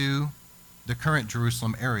into the current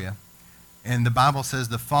Jerusalem area. And the Bible says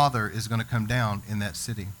the Father is going to come down in that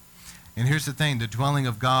city. And here's the thing, the dwelling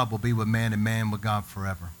of God will be with man and man with God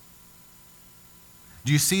forever.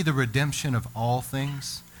 Do you see the redemption of all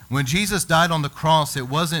things? When Jesus died on the cross, it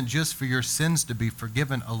wasn't just for your sins to be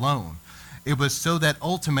forgiven alone. It was so that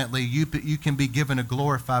ultimately you can be given a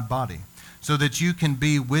glorified body, so that you can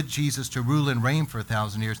be with Jesus to rule and reign for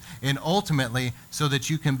 1,000 years, and ultimately so that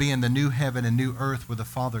you can be in the new heaven and new earth where the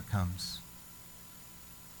Father comes.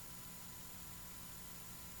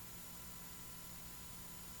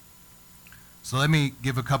 So let me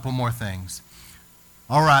give a couple more things.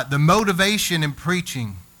 All right, the motivation in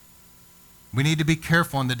preaching. We need to be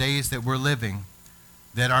careful in the days that we're living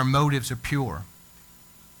that our motives are pure.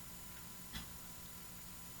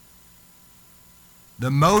 The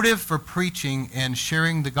motive for preaching and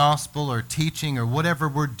sharing the gospel or teaching or whatever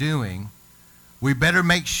we're doing, we better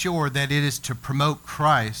make sure that it is to promote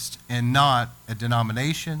Christ and not a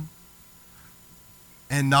denomination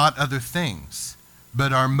and not other things.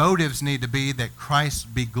 But our motives need to be that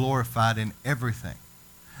Christ be glorified in everything.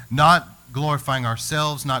 Not glorifying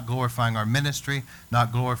ourselves, not glorifying our ministry,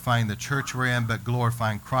 not glorifying the church we're in, but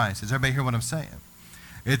glorifying Christ. Does everybody hear what I'm saying?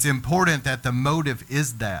 It's important that the motive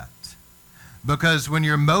is that. Because when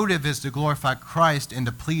your motive is to glorify Christ and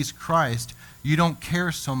to please Christ, you don't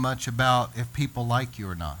care so much about if people like you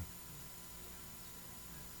or not.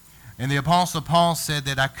 And the Apostle Paul said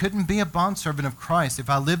that I couldn't be a bondservant of Christ if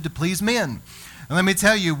I lived to please men. And let me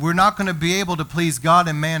tell you, we're not going to be able to please God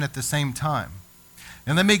and man at the same time.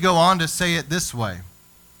 And let me go on to say it this way.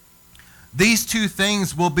 These two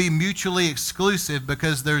things will be mutually exclusive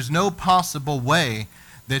because there's no possible way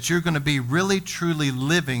that you're going to be really truly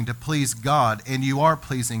living to please God and you are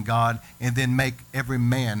pleasing God and then make every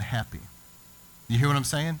man happy. You hear what I'm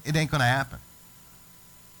saying? It ain't going to happen.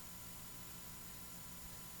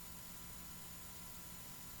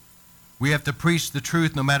 We have to preach the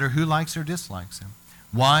truth no matter who likes or dislikes him.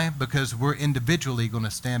 Why? Because we're individually going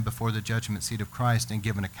to stand before the judgment seat of Christ and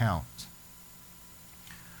give an account.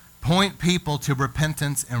 Point people to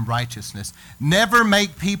repentance and righteousness. Never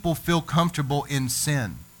make people feel comfortable in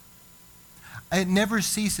sin. It never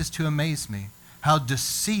ceases to amaze me how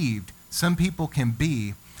deceived some people can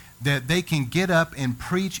be that they can get up and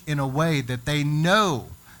preach in a way that they know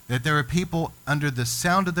that there are people under the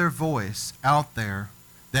sound of their voice out there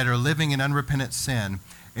that are living in unrepentant sin,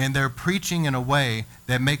 and they're preaching in a way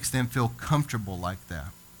that makes them feel comfortable like that.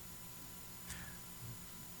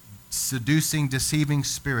 Seducing, deceiving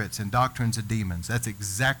spirits and doctrines of demons. That's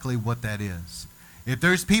exactly what that is. If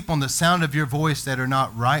there's people in the sound of your voice that are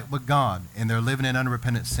not right with God and they're living in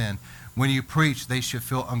unrepentant sin, when you preach, they should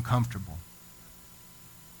feel uncomfortable.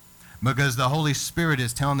 Because the Holy Spirit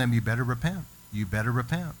is telling them, you better repent. You better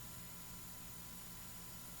repent.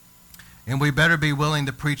 And we better be willing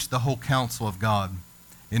to preach the whole counsel of God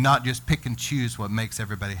and not just pick and choose what makes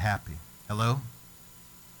everybody happy. Hello?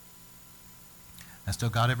 I still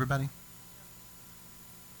got everybody?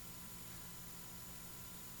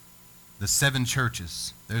 The 7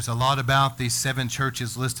 churches. There's a lot about these 7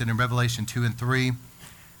 churches listed in Revelation 2 and 3.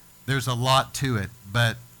 There's a lot to it,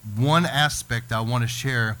 but one aspect I want to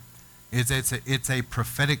share is it's a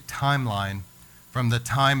prophetic timeline from the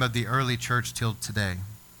time of the early church till today.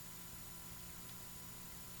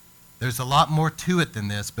 There's a lot more to it than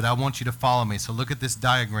this, but I want you to follow me. So look at this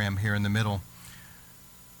diagram here in the middle,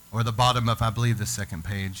 or the bottom of, I believe, the second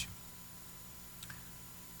page.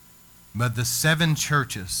 But the 7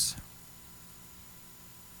 churches.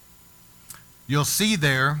 You'll see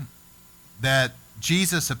there that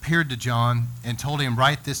Jesus appeared to John and told him,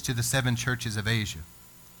 write this to the 7 churches of Asia.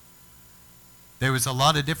 There was a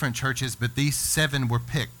lot of different churches, but these 7 were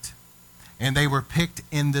picked. And they were picked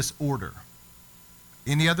in this order.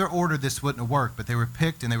 Any other order, this wouldn't have worked, but they were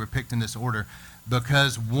picked, and they were picked in this order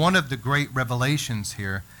because one of the great revelations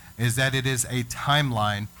here is that it is a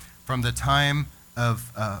timeline from the time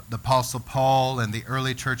of the Apostle Paul and the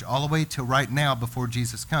early church all the way to right now before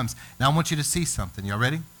Jesus comes. Now I want you to see something. Y'all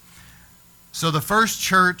ready? So the first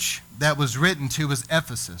church that was written to was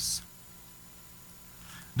Ephesus.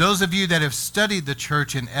 Those of you that have studied the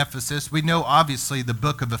church in Ephesus, we know obviously the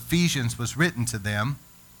book of Ephesians was written to them.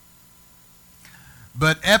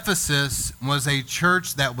 But Ephesus was a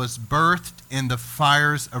church that was birthed in the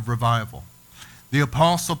fires of revival. The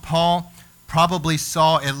Apostle Paul probably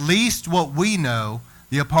saw, at least what we know,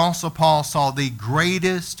 the Apostle Paul saw the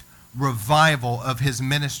greatest revival of his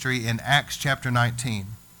ministry in Acts chapter 19.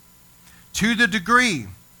 To the degree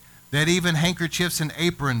that even handkerchiefs and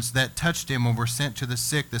aprons that touched him and were sent to the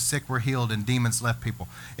sick were healed and demons left people.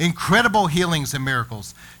 Incredible healings and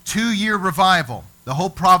miracles. 2-year revival. The whole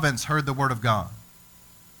province heard the word of God.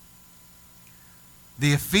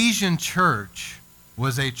 The Ephesian church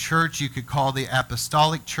was a church you could call the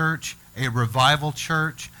apostolic church, a revival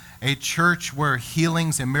church, a church where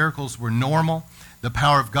healings and miracles were normal. The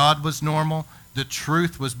power of God was normal. The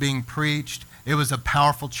truth was being preached. It was a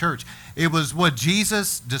powerful church. It was what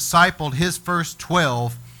Jesus discipled his first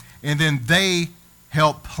 12, and then they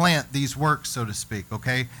helped plant these works, so to speak,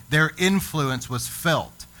 okay? Their influence was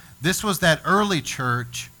felt. This was that early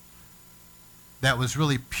church that was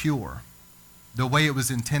really pure, the way it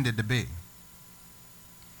was intended to be.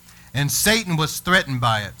 And Satan was threatened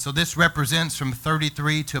by it. So this represents from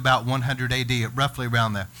 33 to about 100 AD, roughly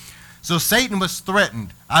around there. So Satan was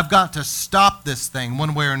threatened. I've got to stop this thing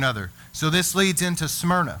one way or another. So this leads into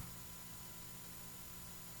Smyrna.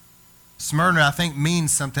 Smyrna, I think,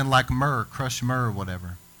 means something like myrrh, crushed myrrh or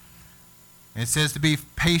whatever. And it says to be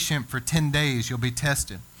patient for 10 days, you'll be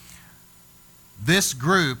tested. This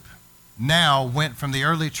group now went from the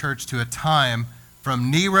early church to a time from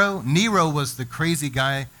Nero. Nero was the crazy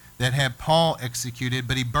guy that had Paul executed,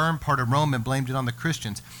 but he burned part of Rome and blamed it on the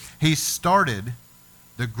Christians. He started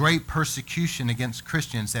the great persecution against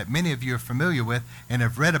Christians that many of you are familiar with and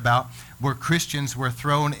have read about, where Christians were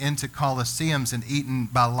thrown into coliseums and eaten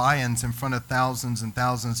by lions in front of thousands and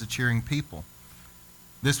thousands of cheering people.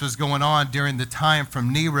 This was going on during the time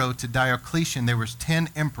from Nero to Diocletian. There was 10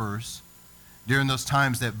 emperors during those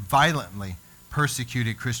times that violently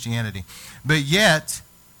persecuted Christianity. But yet,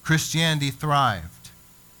 Christianity thrived.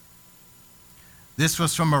 This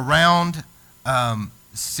was from around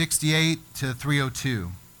 68 to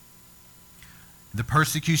 302. The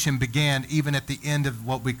persecution began even at the end of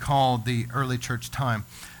what we call the early church time.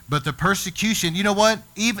 But the persecution, you know what?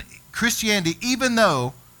 Even Christianity, even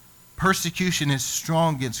though persecution is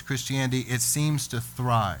strong against Christianity, it seems to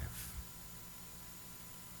thrive.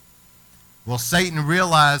 Well, Satan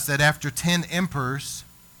realized that after 10 emperors,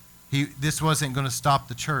 this wasn't going to stop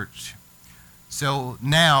the church. So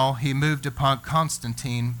now he moved upon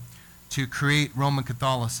Constantine to create Roman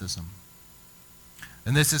Catholicism.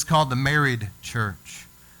 And this is called the married church.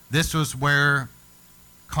 This was where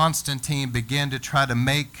Constantine began to try to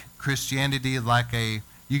make Christianity like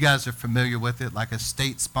you guys are familiar with it, like a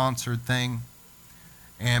state-sponsored thing,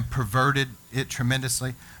 and perverted it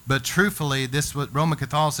tremendously. But truthfully, Roman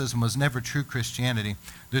Catholicism was never true Christianity.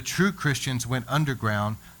 The true Christians went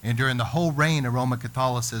underground, and during the whole reign of Roman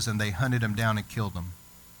Catholicism, they hunted them down and killed them.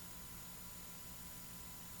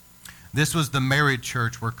 This was the married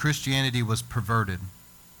church where Christianity was perverted.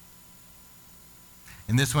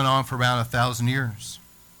 And this went on for around 1,000 years.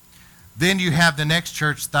 Then you have the next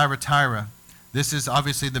church, Thyatira. This is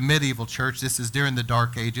obviously the medieval church. This is during the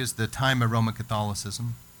Dark Ages, the time of Roman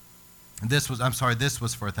Catholicism. This was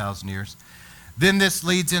for 1,000 years. Then this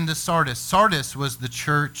leads into Sardis. Sardis was the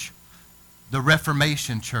church, the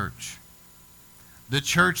Reformation church. The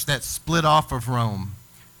church that split off of Rome.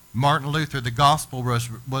 Martin Luther, the gospel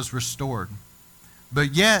was restored.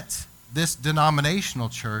 But yet, this denominational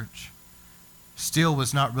church still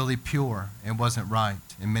was not really pure and wasn't right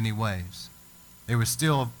in many ways. There was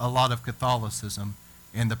still a lot of Catholicism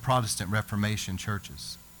in the Protestant Reformation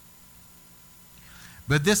churches.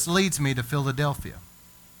 But this leads me to Philadelphia.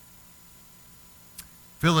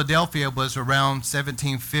 Philadelphia was around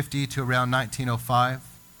 1750 to around 1905.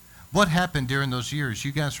 What happened during those years?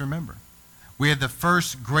 You guys remember. We had the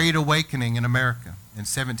first Great Awakening in America in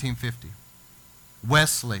 1750.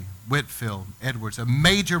 Wesley, Whitefield, Edwards, a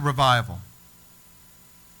major revival.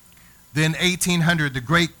 Then 1800, the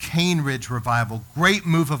Great Cane Ridge Revival, great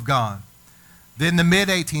move of God. Then the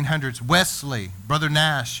mid-1800s, Wesley, Brother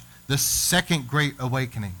Nash, the second Great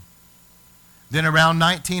Awakening. Then around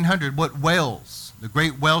 1900, Wales, the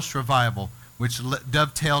Great Welsh Revival, which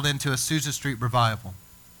dovetailed into a Azusa Street Revival.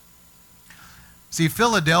 See,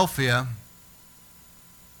 Philadelphia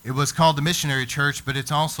It was called the missionary church, but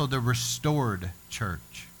it's also the restored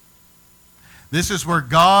church. This is where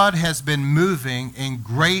God has been moving in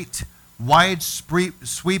great, wide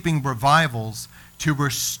sweeping revivals to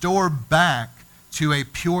restore back to a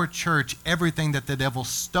pure church everything that the devil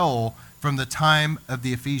stole from the time of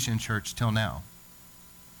the Ephesian church till now.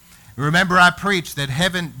 Remember, I preached that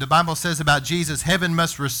heaven, the Bible says about Jesus, heaven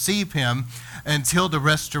must receive him until the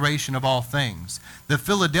restoration of all things. The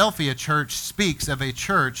Philadelphia church speaks of a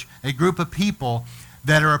church, a group of people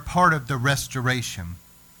that are a part of the restoration.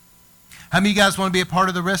 How many of you guys want to be a part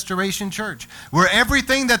of the restoration church? Where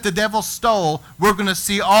everything that the devil stole, we're going to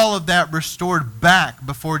see all of that restored back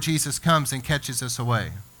before Jesus comes and catches us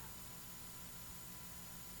away.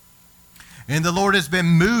 And the Lord has been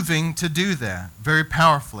moving to do that very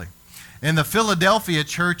powerfully. In the Philadelphia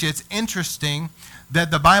church, it's interesting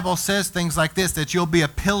that the Bible says things like this, that you'll be a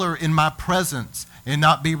pillar in my presence and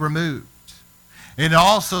not be removed. It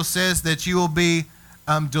also says that you will be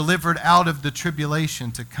delivered out of the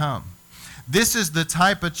tribulation to come. This is the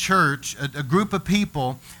type of church, a group of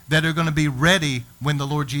people that are going to be ready when the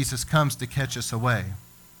Lord Jesus comes to catch us away.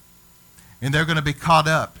 And they're going to be caught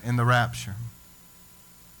up in the rapture.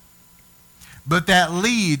 But that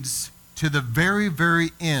leads to the very,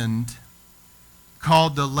 very end,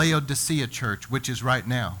 called the Laodicea church, which is right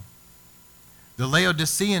now. The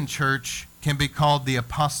Laodicean church can be called the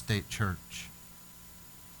apostate church.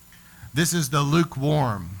 This is the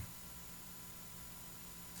lukewarm.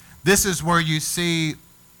 This is where you see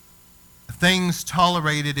things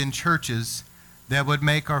tolerated in churches that would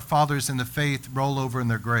make our fathers in the faith roll over in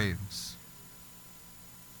their graves.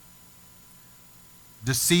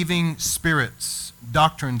 Deceiving spirits,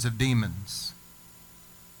 doctrines of demons.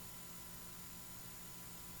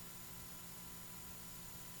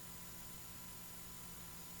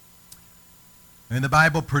 And the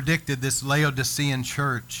Bible predicted this Laodicean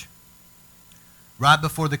church right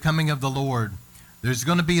before the coming of the Lord. There's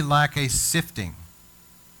going to be like a sifting.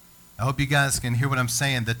 I hope you guys can hear what I'm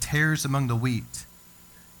saying. The tares among the wheat.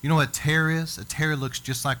 You know what a tare is? A tare looks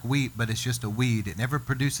just like wheat, but it's just a weed. It never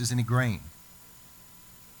produces any grain.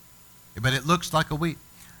 But it looks like a wheat.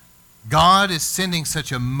 God is sending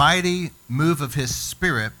such a mighty move of his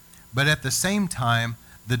Spirit, but at the same time,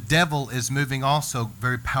 the devil is moving also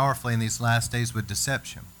very powerfully in these last days with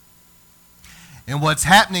deception. And what's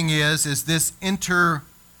happening is this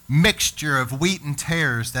intermixture of wheat and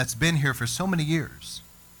tares that's been here for so many years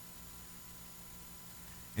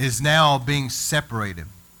is now being separated.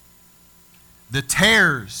 The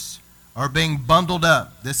tares are being bundled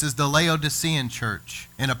up. This is the Laodicean church,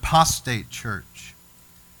 an apostate church.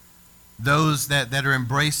 Those that are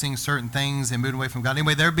embracing certain things and moving away from God.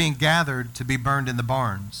 Anyway, they're being gathered to be burned in the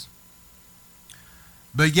barns.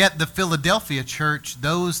 But yet the Philadelphia church,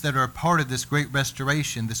 those that are a part of this great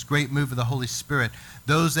restoration, this great move of the Holy Spirit,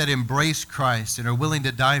 those that embrace Christ and are willing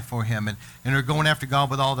to die for him and are going after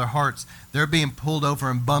God with all their hearts, they're being pulled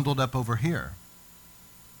over and bundled up over here.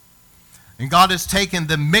 And God has taken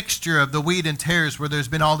the mixture of the wheat and tares, where there's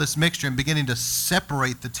been all this mixture, and beginning to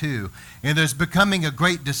separate the two. And there's becoming a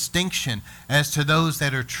great distinction as to those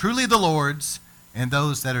that are truly the Lord's and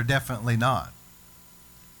those that are definitely not.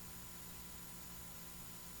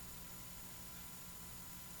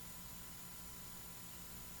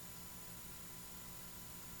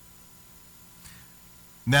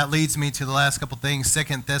 And that leads me to the last couple things.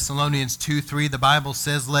 2 Thessalonians 2:3, the Bible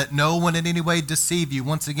says, let no one in any way deceive you.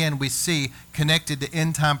 Once again, we see connected to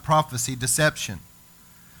end-time prophecy, deception.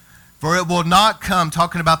 For it will not come,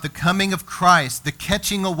 talking about the coming of Christ, the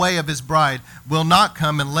catching away of his bride, will not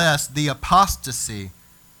come unless the apostasy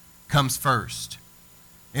comes first.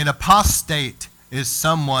 An apostate is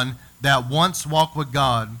someone that once walked with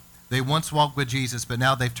God, they once walked with Jesus, but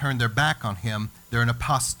now they've turned their back on him. They're an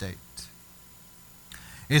apostate.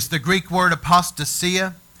 It's the Greek word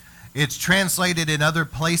apostasia. It's translated in other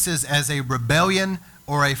places as a rebellion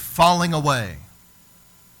or a falling away.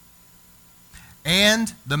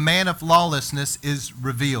 And the man of lawlessness is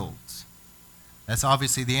revealed. That's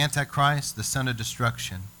obviously the Antichrist, the son of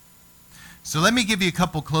destruction. So let me give you a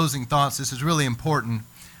couple closing thoughts. This is really important.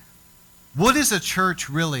 What is a church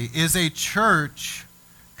really? Is a church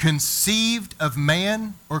conceived of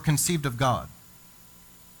man or conceived of God?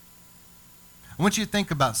 I want you to think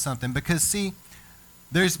about something, because, see,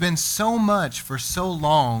 there's been so much for so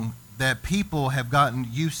long that people have gotten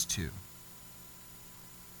used to.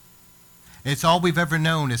 It's all we've ever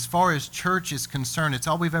known. As far as church is concerned, it's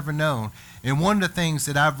all we've ever known. And one of the things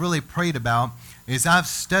that I've really prayed about is I've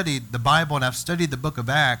studied the Bible and I've studied the book of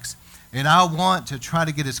Acts, and I want to try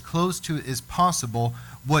to get as close to it as possible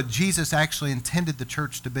what Jesus actually intended the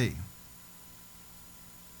church to be.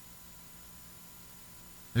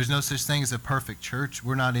 There's no such thing as a perfect church.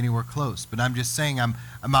 We're not anywhere close. But I'm just saying,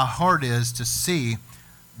 my heart is to see,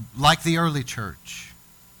 like the early church,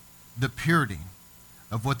 the purity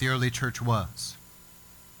of what the early church was.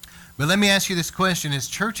 But let me ask you this question.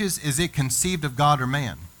 Is it conceived of God or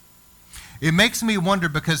man? It makes me wonder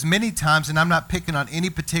because many times, and I'm not picking on any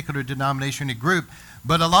particular denomination or group,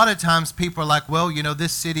 but a lot of times people are like, well,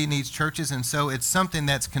 this city needs churches, and so it's something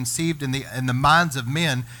that's conceived in the minds of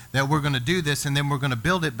men that we're going to do this, and then we're going to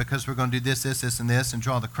build it because we're going to do this, and this, and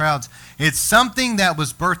draw the crowds. It's something that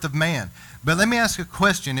was birth of man. But let me ask a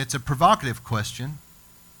question. It's a provocative question,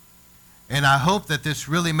 and I hope that this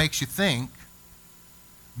really makes you think.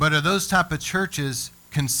 But are those type of churches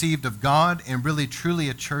conceived of God and really truly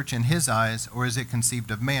a church in his eyes, or is it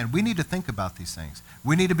conceived of man? We need to think about these things.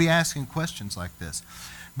 We need to be asking questions like this.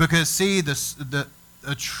 Because see,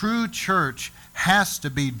 a true church has to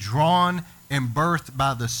be drawn and birthed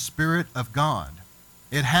by the Spirit of God.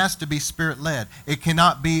 It has to be Spirit-led. It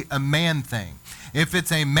cannot be a man thing. If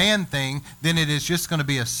it's a man thing, then it is just going to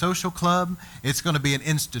be a social club. It's going to be an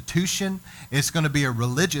institution. It's going to be a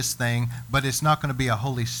religious thing, but it's not going to be a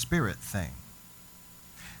Holy Spirit thing.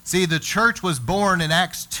 See, the church was born in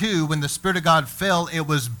Acts 2 when the Spirit of God fell. It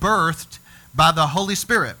was birthed by the Holy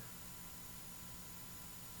Spirit.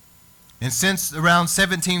 And since around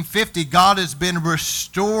 1750, God has been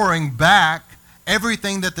restoring back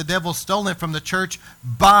everything that the devil stolen from the church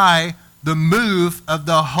by the move of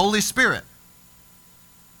the Holy Spirit.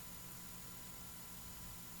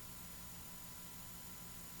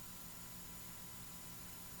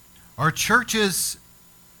 Are churches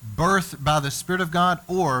birthed by the Spirit of God?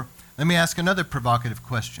 Or, let me ask another provocative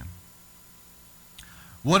question.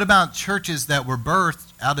 What about churches that were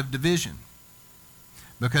birthed out of division?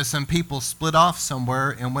 Because some people split off somewhere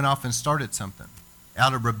and went off and started something.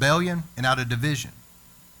 Out of rebellion and out of division.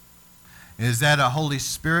 Is that a Holy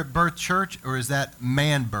Spirit birthed church, or is that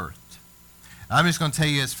man birthed? I'm just going to tell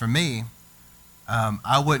you, as for me,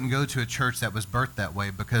 I wouldn't go to a church that was birthed that way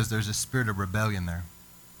because there's a spirit of rebellion there.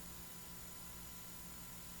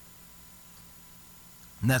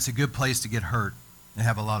 And that's a good place to get hurt and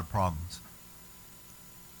have a lot of problems.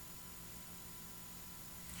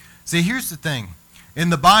 See, here's the thing.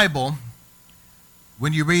 In the Bible,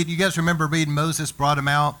 when you read, you guys remember reading Moses brought them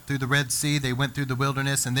out through the Red Sea. They went through the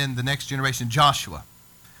wilderness, and then the next generation, Joshua.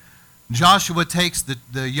 Joshua takes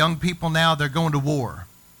the young people now, they're going to war.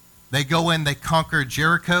 They go in, they conquer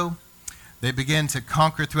Jericho. They begin to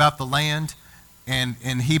conquer throughout the land.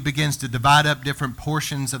 And he begins to divide up different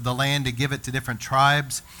portions of the land to give it to different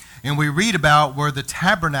tribes. And we read about where the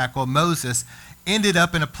tabernacle of Moses ended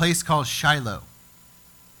up in a place called Shiloh.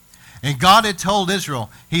 And God had told Israel,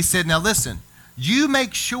 he said, now listen, you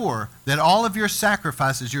make sure that all of your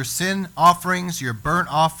sacrifices, your sin offerings, your burnt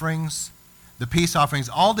offerings, the peace offerings,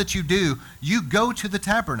 all that you do, you go to the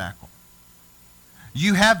tabernacle.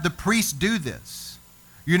 You have the priests do this.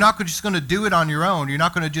 You're not just going to do it on your own. You're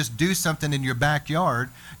not going to just do something in your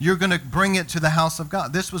backyard. You're going to bring it to the house of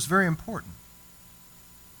God. This was very important.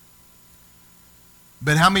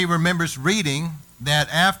 But how many remembers reading that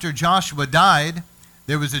after Joshua died,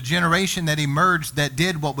 there was a generation that emerged that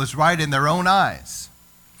did what was right in their own eyes.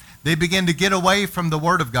 They began to get away from the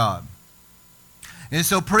Word of God. And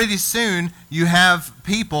so pretty soon you have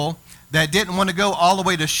people that didn't want to go all the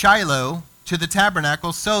way to Shiloh, to the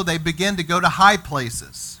tabernacle, so they begin to go to high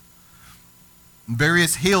places,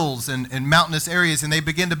 various hills and mountainous areas, and they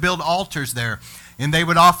begin to build altars there, and they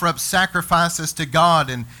would offer up sacrifices to God.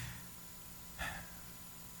 And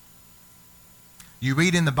you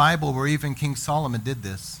read in the Bible where even King Solomon did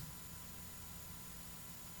this.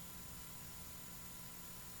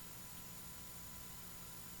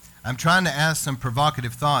 I'm trying to ask some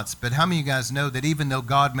provocative thoughts, but how many of you guys know that even though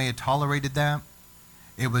God may have tolerated that,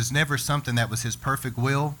 it was never something that was his perfect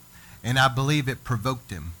will, and I believe it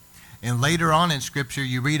provoked him. And later on in Scripture,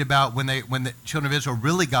 you read about when the children of Israel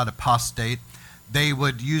really got apostate, they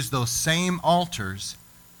would use those same altars,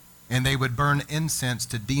 and they would burn incense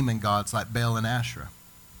to demon gods like Baal and Asherah.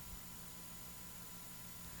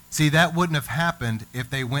 See, that wouldn't have happened if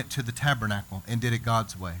they went to the tabernacle and did it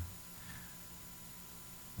God's way.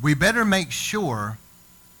 We better make sure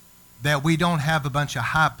that we don't have a bunch of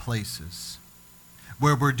high places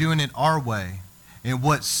where we're doing it our way and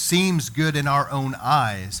what seems good in our own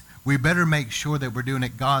eyes. We better make sure that we're doing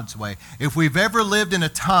it God's way. If we've ever lived in a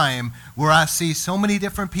time where I see so many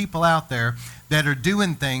different people out there that are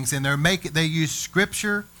doing things and they use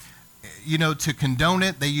Scripture, to condone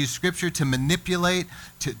it. They use Scripture to manipulate,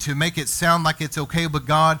 to make it sound like it's okay with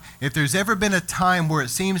God. If there's ever been a time where it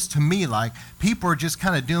seems to me like people are just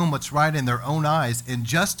kind of doing what's right in their own eyes and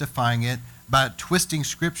justifying it by twisting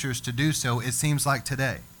scriptures to do so, it seems like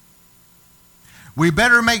today. We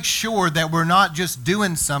better make sure that we're not just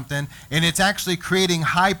doing something and it's actually creating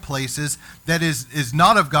high places that is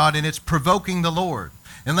not of God and it's provoking the Lord.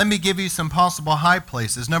 And let me give you some possible high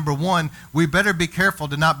places. Number one, we better be careful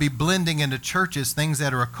to not be blending into churches things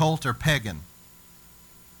that are occult or pagan.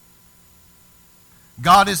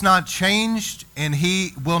 God is not changed, and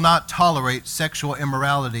he will not tolerate sexual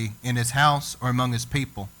immorality in his house or among his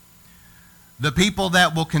people. The people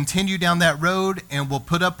that will continue down that road and will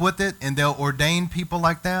put up with it, and they'll ordain people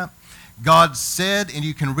like that, God said, and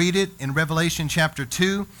you can read it in Revelation chapter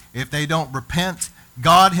 2, if they don't repent,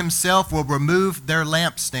 God himself will remove their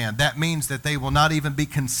lampstand. That means that they will not even be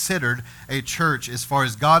considered a church as far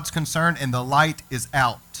as God's concerned, and the light is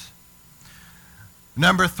out.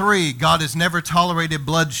 Number 3, God has never tolerated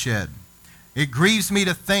bloodshed. It grieves me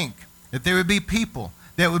to think that there would be people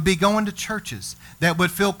that would be going to churches that would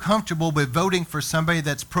feel comfortable with voting for somebody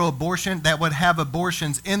that's pro-abortion, that would have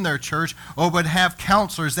abortions in their church, or would have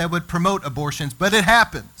counselors that would promote abortions, but it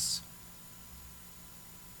happens.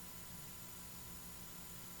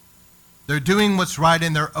 They're doing what's right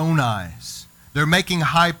in their own eyes. They're making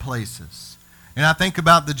high places. And I think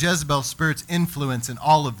about the Jezebel spirit's influence in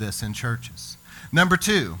all of this in churches. Number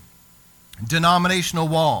 2, denominational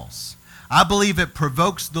walls. I believe it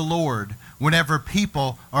provokes the Lord whenever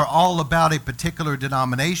people are all about a particular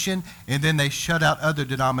denomination and then they shut out other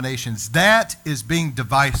denominations. That is being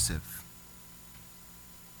divisive.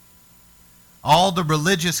 All the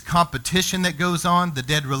religious competition that goes on, the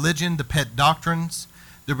dead religion, the pet doctrines,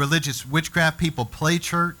 the religious witchcraft people play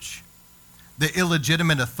church, the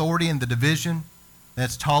illegitimate authority and the division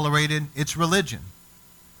that's tolerated, it's religion.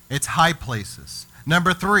 It's high places.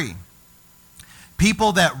 Number 3,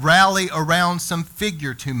 people that rally around some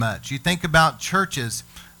figure too much. You think about churches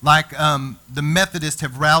like the Methodists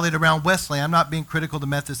have rallied around Wesley. I'm not being critical of the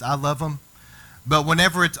Methodists. I love them. But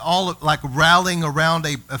whenever it's all like rallying around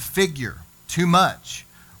a figure too much,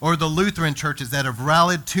 or the Lutheran churches that have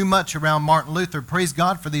rallied too much around Martin Luther, praise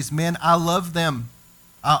God for these men. I love them.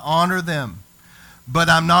 I honor them. But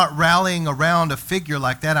I'm not rallying around a figure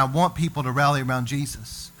like that. I want people to rally around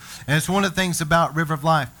Jesus. And it's one of the things about River of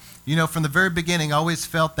Life. You know, from the very beginning, I always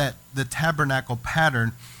felt that the tabernacle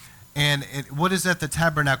pattern. And what is that, the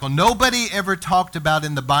tabernacle? Nobody ever talked about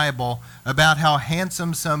in the Bible about how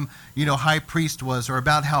handsome some, high priest was, or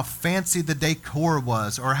about how fancy the decor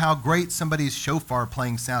was, or how great somebody's shofar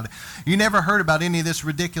playing sounded. You never heard about any of this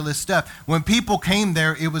ridiculous stuff. When people came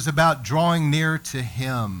there, it was about drawing near to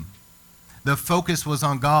him. The focus was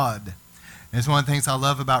on God. And it's one of the things I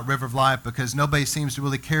love about River of Life, because nobody seems to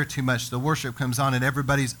really care too much. The worship comes on and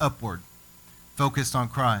everybody's upward, focused on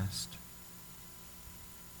Christ.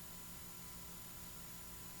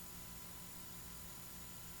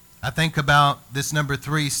 I think about this number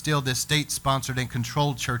 3, still this state-sponsored and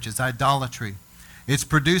controlled churches, idolatry. It's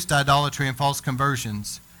produced idolatry and false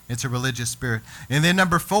conversions. It's a religious spirit. And then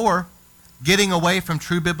number 4, getting away from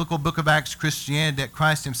true biblical Book of Acts Christianity that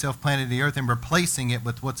Christ himself planted in the earth and replacing it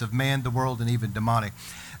with what's of man, the world, and even demonic.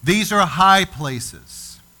 These are high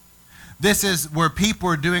places. This is where people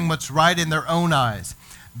are doing what's right in their own eyes.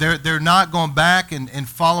 They're not going back and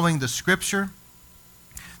following the Scripture.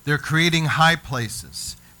 They're creating high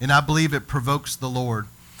places. And I believe it provokes the Lord.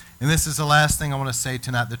 And this is the last thing I want to say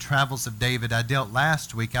tonight, the travels of David. I dealt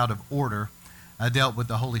last week out of order. I dealt with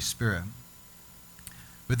the Holy Spirit.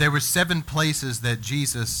 But there were 7 places that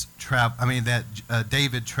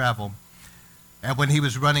David traveled when he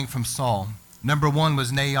was running from Saul. Number 1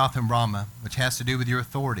 was Naioth and Ramah, which has to do with your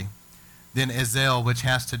authority. Then Ezel, which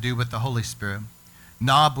has to do with the Holy Spirit.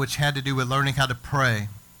 Nob, which had to do with learning how to pray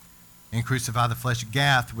and crucify the flesh.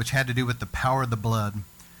 Gath, which had to do with the power of the blood.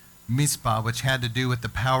 Mizpah, which had to do with the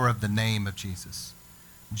power of the name of Jesus.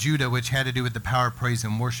 Judah, which had to do with the power of praise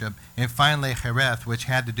and worship. And finally, Hereth, which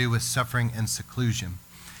had to do with suffering and seclusion.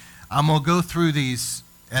 I'm going to go through these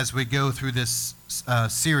as we go through this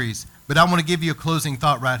series, but I want to give you a closing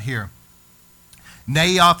thought right here.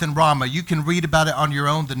 Naioth and Ramah, you can read about it on your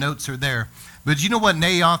own. The notes are there. But you know what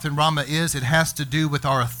Naioth and Ramah is? It has to do with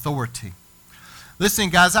our authority. Listen,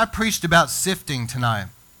 guys, I preached about sifting tonight.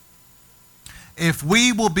 If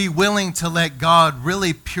we will be willing to let God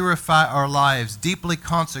really purify our lives, deeply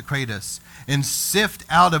consecrate us, and sift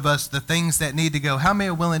out of us the things that need to go, how many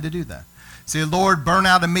are willing to do that? Say, Lord, burn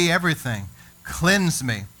out of me everything. Cleanse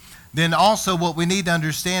me. Then also what we need to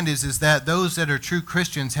understand is that those that are true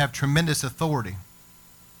Christians have tremendous authority.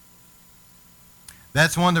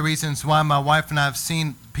 That's one of the reasons why my wife and I have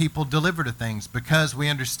seen people deliver to things, because we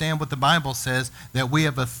understand what the Bible says, that we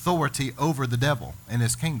have authority over the devil and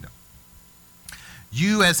his kingdom.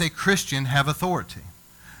 You as a Christian have authority.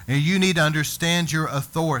 And you need to understand your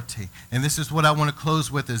authority. And this is what I want to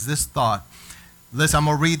close with, is this thought. Listen, I'm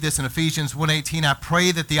going to read this in Ephesians 1:18. I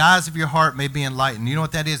pray that the eyes of your heart may be enlightened. You know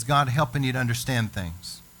what that is? God helping you to understand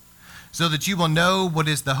things. So that you will know what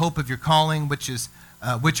is the hope of your calling, which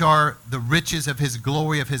are the riches of his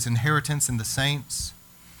glory, of his inheritance in the saints.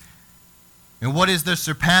 And what is the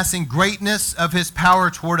surpassing greatness of his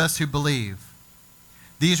power toward us who believe.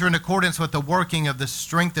 These are in accordance with the working of the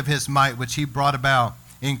strength of his might, which he brought about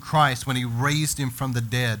in Christ when he raised him from the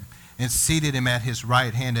dead and seated him at his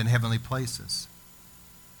right hand in heavenly places.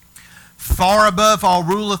 Far above all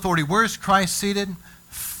rule, authority. Where is Christ seated?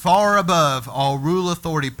 Far above all rule,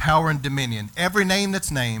 authority, power, and dominion. Every name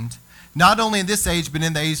that's named, not only in this age, but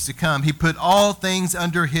in the age to come. He put all things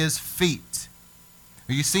under his feet.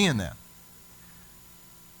 Are you seeing that?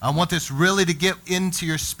 I want this really to get into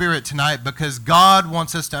your spirit tonight, because God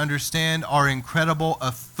wants us to understand our incredible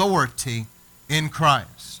authority in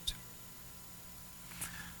Christ.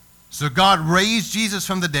 So God raised Jesus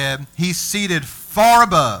from the dead. He's seated far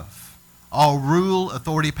above all rule,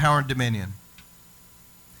 authority, power, and dominion.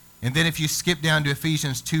 And then if you skip down to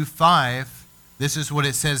Ephesians 2:5, this is what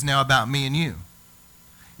it says now about me and you.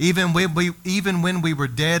 Even when we were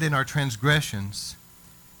dead in our transgressions,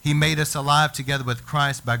 he made us alive together with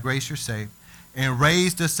Christ. By grace you're saved, and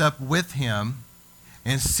raised us up with him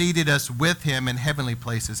and seated us with him in heavenly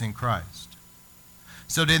places in Christ,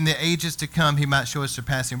 so that in the ages to come he might show us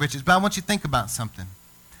surpassing riches. But I want you to think about something.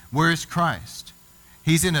 Where is Christ?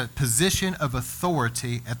 He's in a position of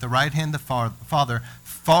authority at the right hand of the Father,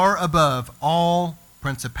 far above all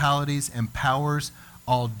principalities and powers,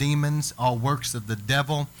 all demons, all works of the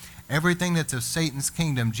devil. Everything that's of Satan's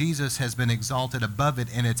kingdom, Jesus has been exalted above it,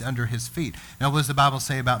 and it's under his feet. Now, what does the Bible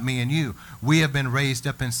say about me and you? We have been raised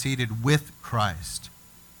up and seated with Christ.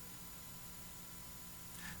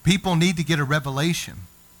 People need to get a revelation,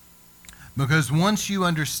 because once you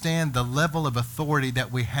understand the level of authority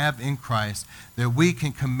that we have in Christ, that we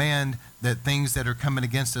can command that things that are coming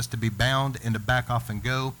against us to be bound and to back off and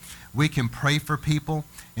go. We can pray for people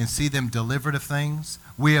and see them delivered of things.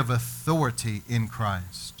 We have authority in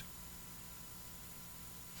Christ.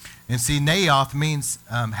 And see, Naoth means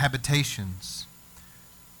habitations,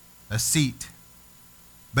 a seat.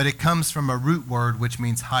 But it comes from a root word which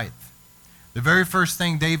means height. The very first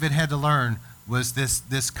thing David had to learn was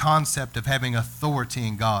this concept of having authority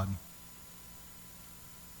in God.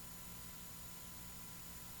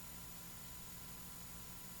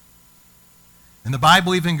 And the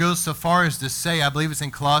Bible even goes so far as to say, I believe it's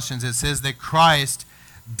in Colossians, it says that Christ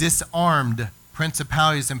disarmed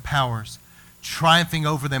principalities and powers, triumphing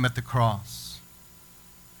over them at the cross.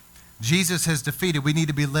 Jesus has defeated. We need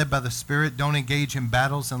to be led by the Spirit. Don't engage in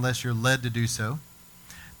battles unless you're led to do so.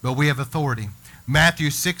 But we have authority. Matthew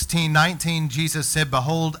 16:19, Jesus said,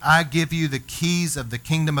 "Behold, I give you the keys of the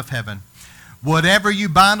kingdom of heaven. Whatever you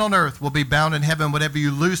bind on earth will be bound in heaven. Whatever you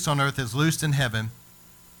loose on earth is loosed in heaven."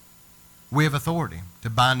 We have authority to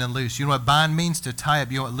bind and loose. You know what bind means? To tie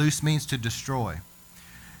up. You know what loose means? To destroy.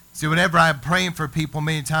 See, whenever I'm praying for people,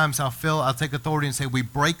 many times I'll take authority and say, we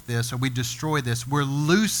break this or we destroy this. We're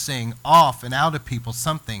loosing off and out of people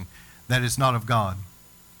something that is not of God.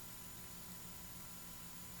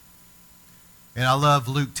 And I love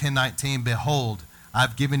Luke 10:19. "Behold,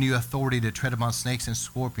 I've given you authority to tread upon snakes and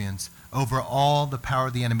scorpions over all the power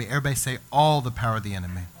of the enemy." Everybody say, all the power of the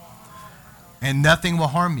enemy. "And nothing will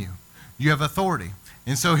harm you." You have authority.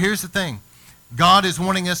 And so here's the thing. God is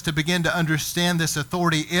wanting us to begin to understand this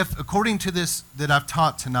authority if, according to this that I've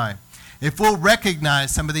taught tonight, if we'll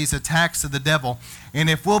recognize some of these attacks of the devil, and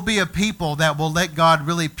if we'll be a people that will let God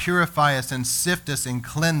really purify us and sift us and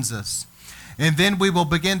cleanse us, and then we will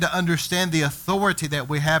begin to understand the authority that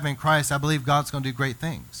we have in Christ, I believe God's going to do great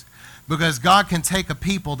things. Because God can take a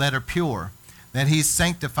people that are pure, that he's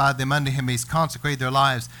sanctified them unto him, he's consecrated their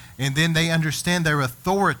lives, and then they understand their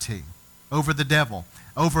authority over the devil,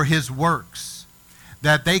 over his works,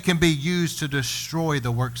 that they can be used to destroy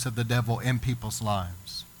the works of the devil in people's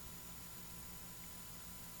lives.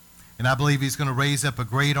 And I believe he's going to raise up a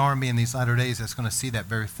great army in these latter days that's going to see that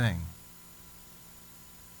very thing.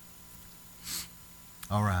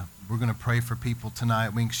 All right, we're going to pray for people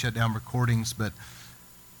tonight. We can shut down recordings, but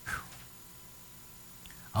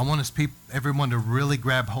I want everyone to really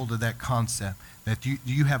grab hold of that concept, that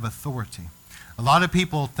you have authority. A lot of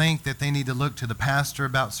people think that they need to look to the pastor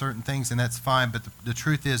about certain things, and that's fine, but the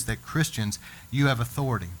truth is that Christians, you have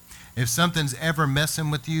authority. If something's ever messing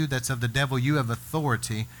with you that's of the devil, you have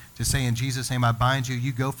authority to say, "In Jesus' name I bind you,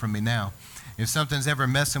 you go from me now." If something's ever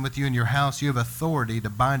messing with you in your house, you have authority to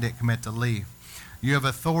bind it, commit to leave. You have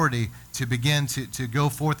authority to begin to go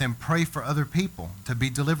forth and pray for other people to be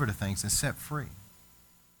delivered of things and set free.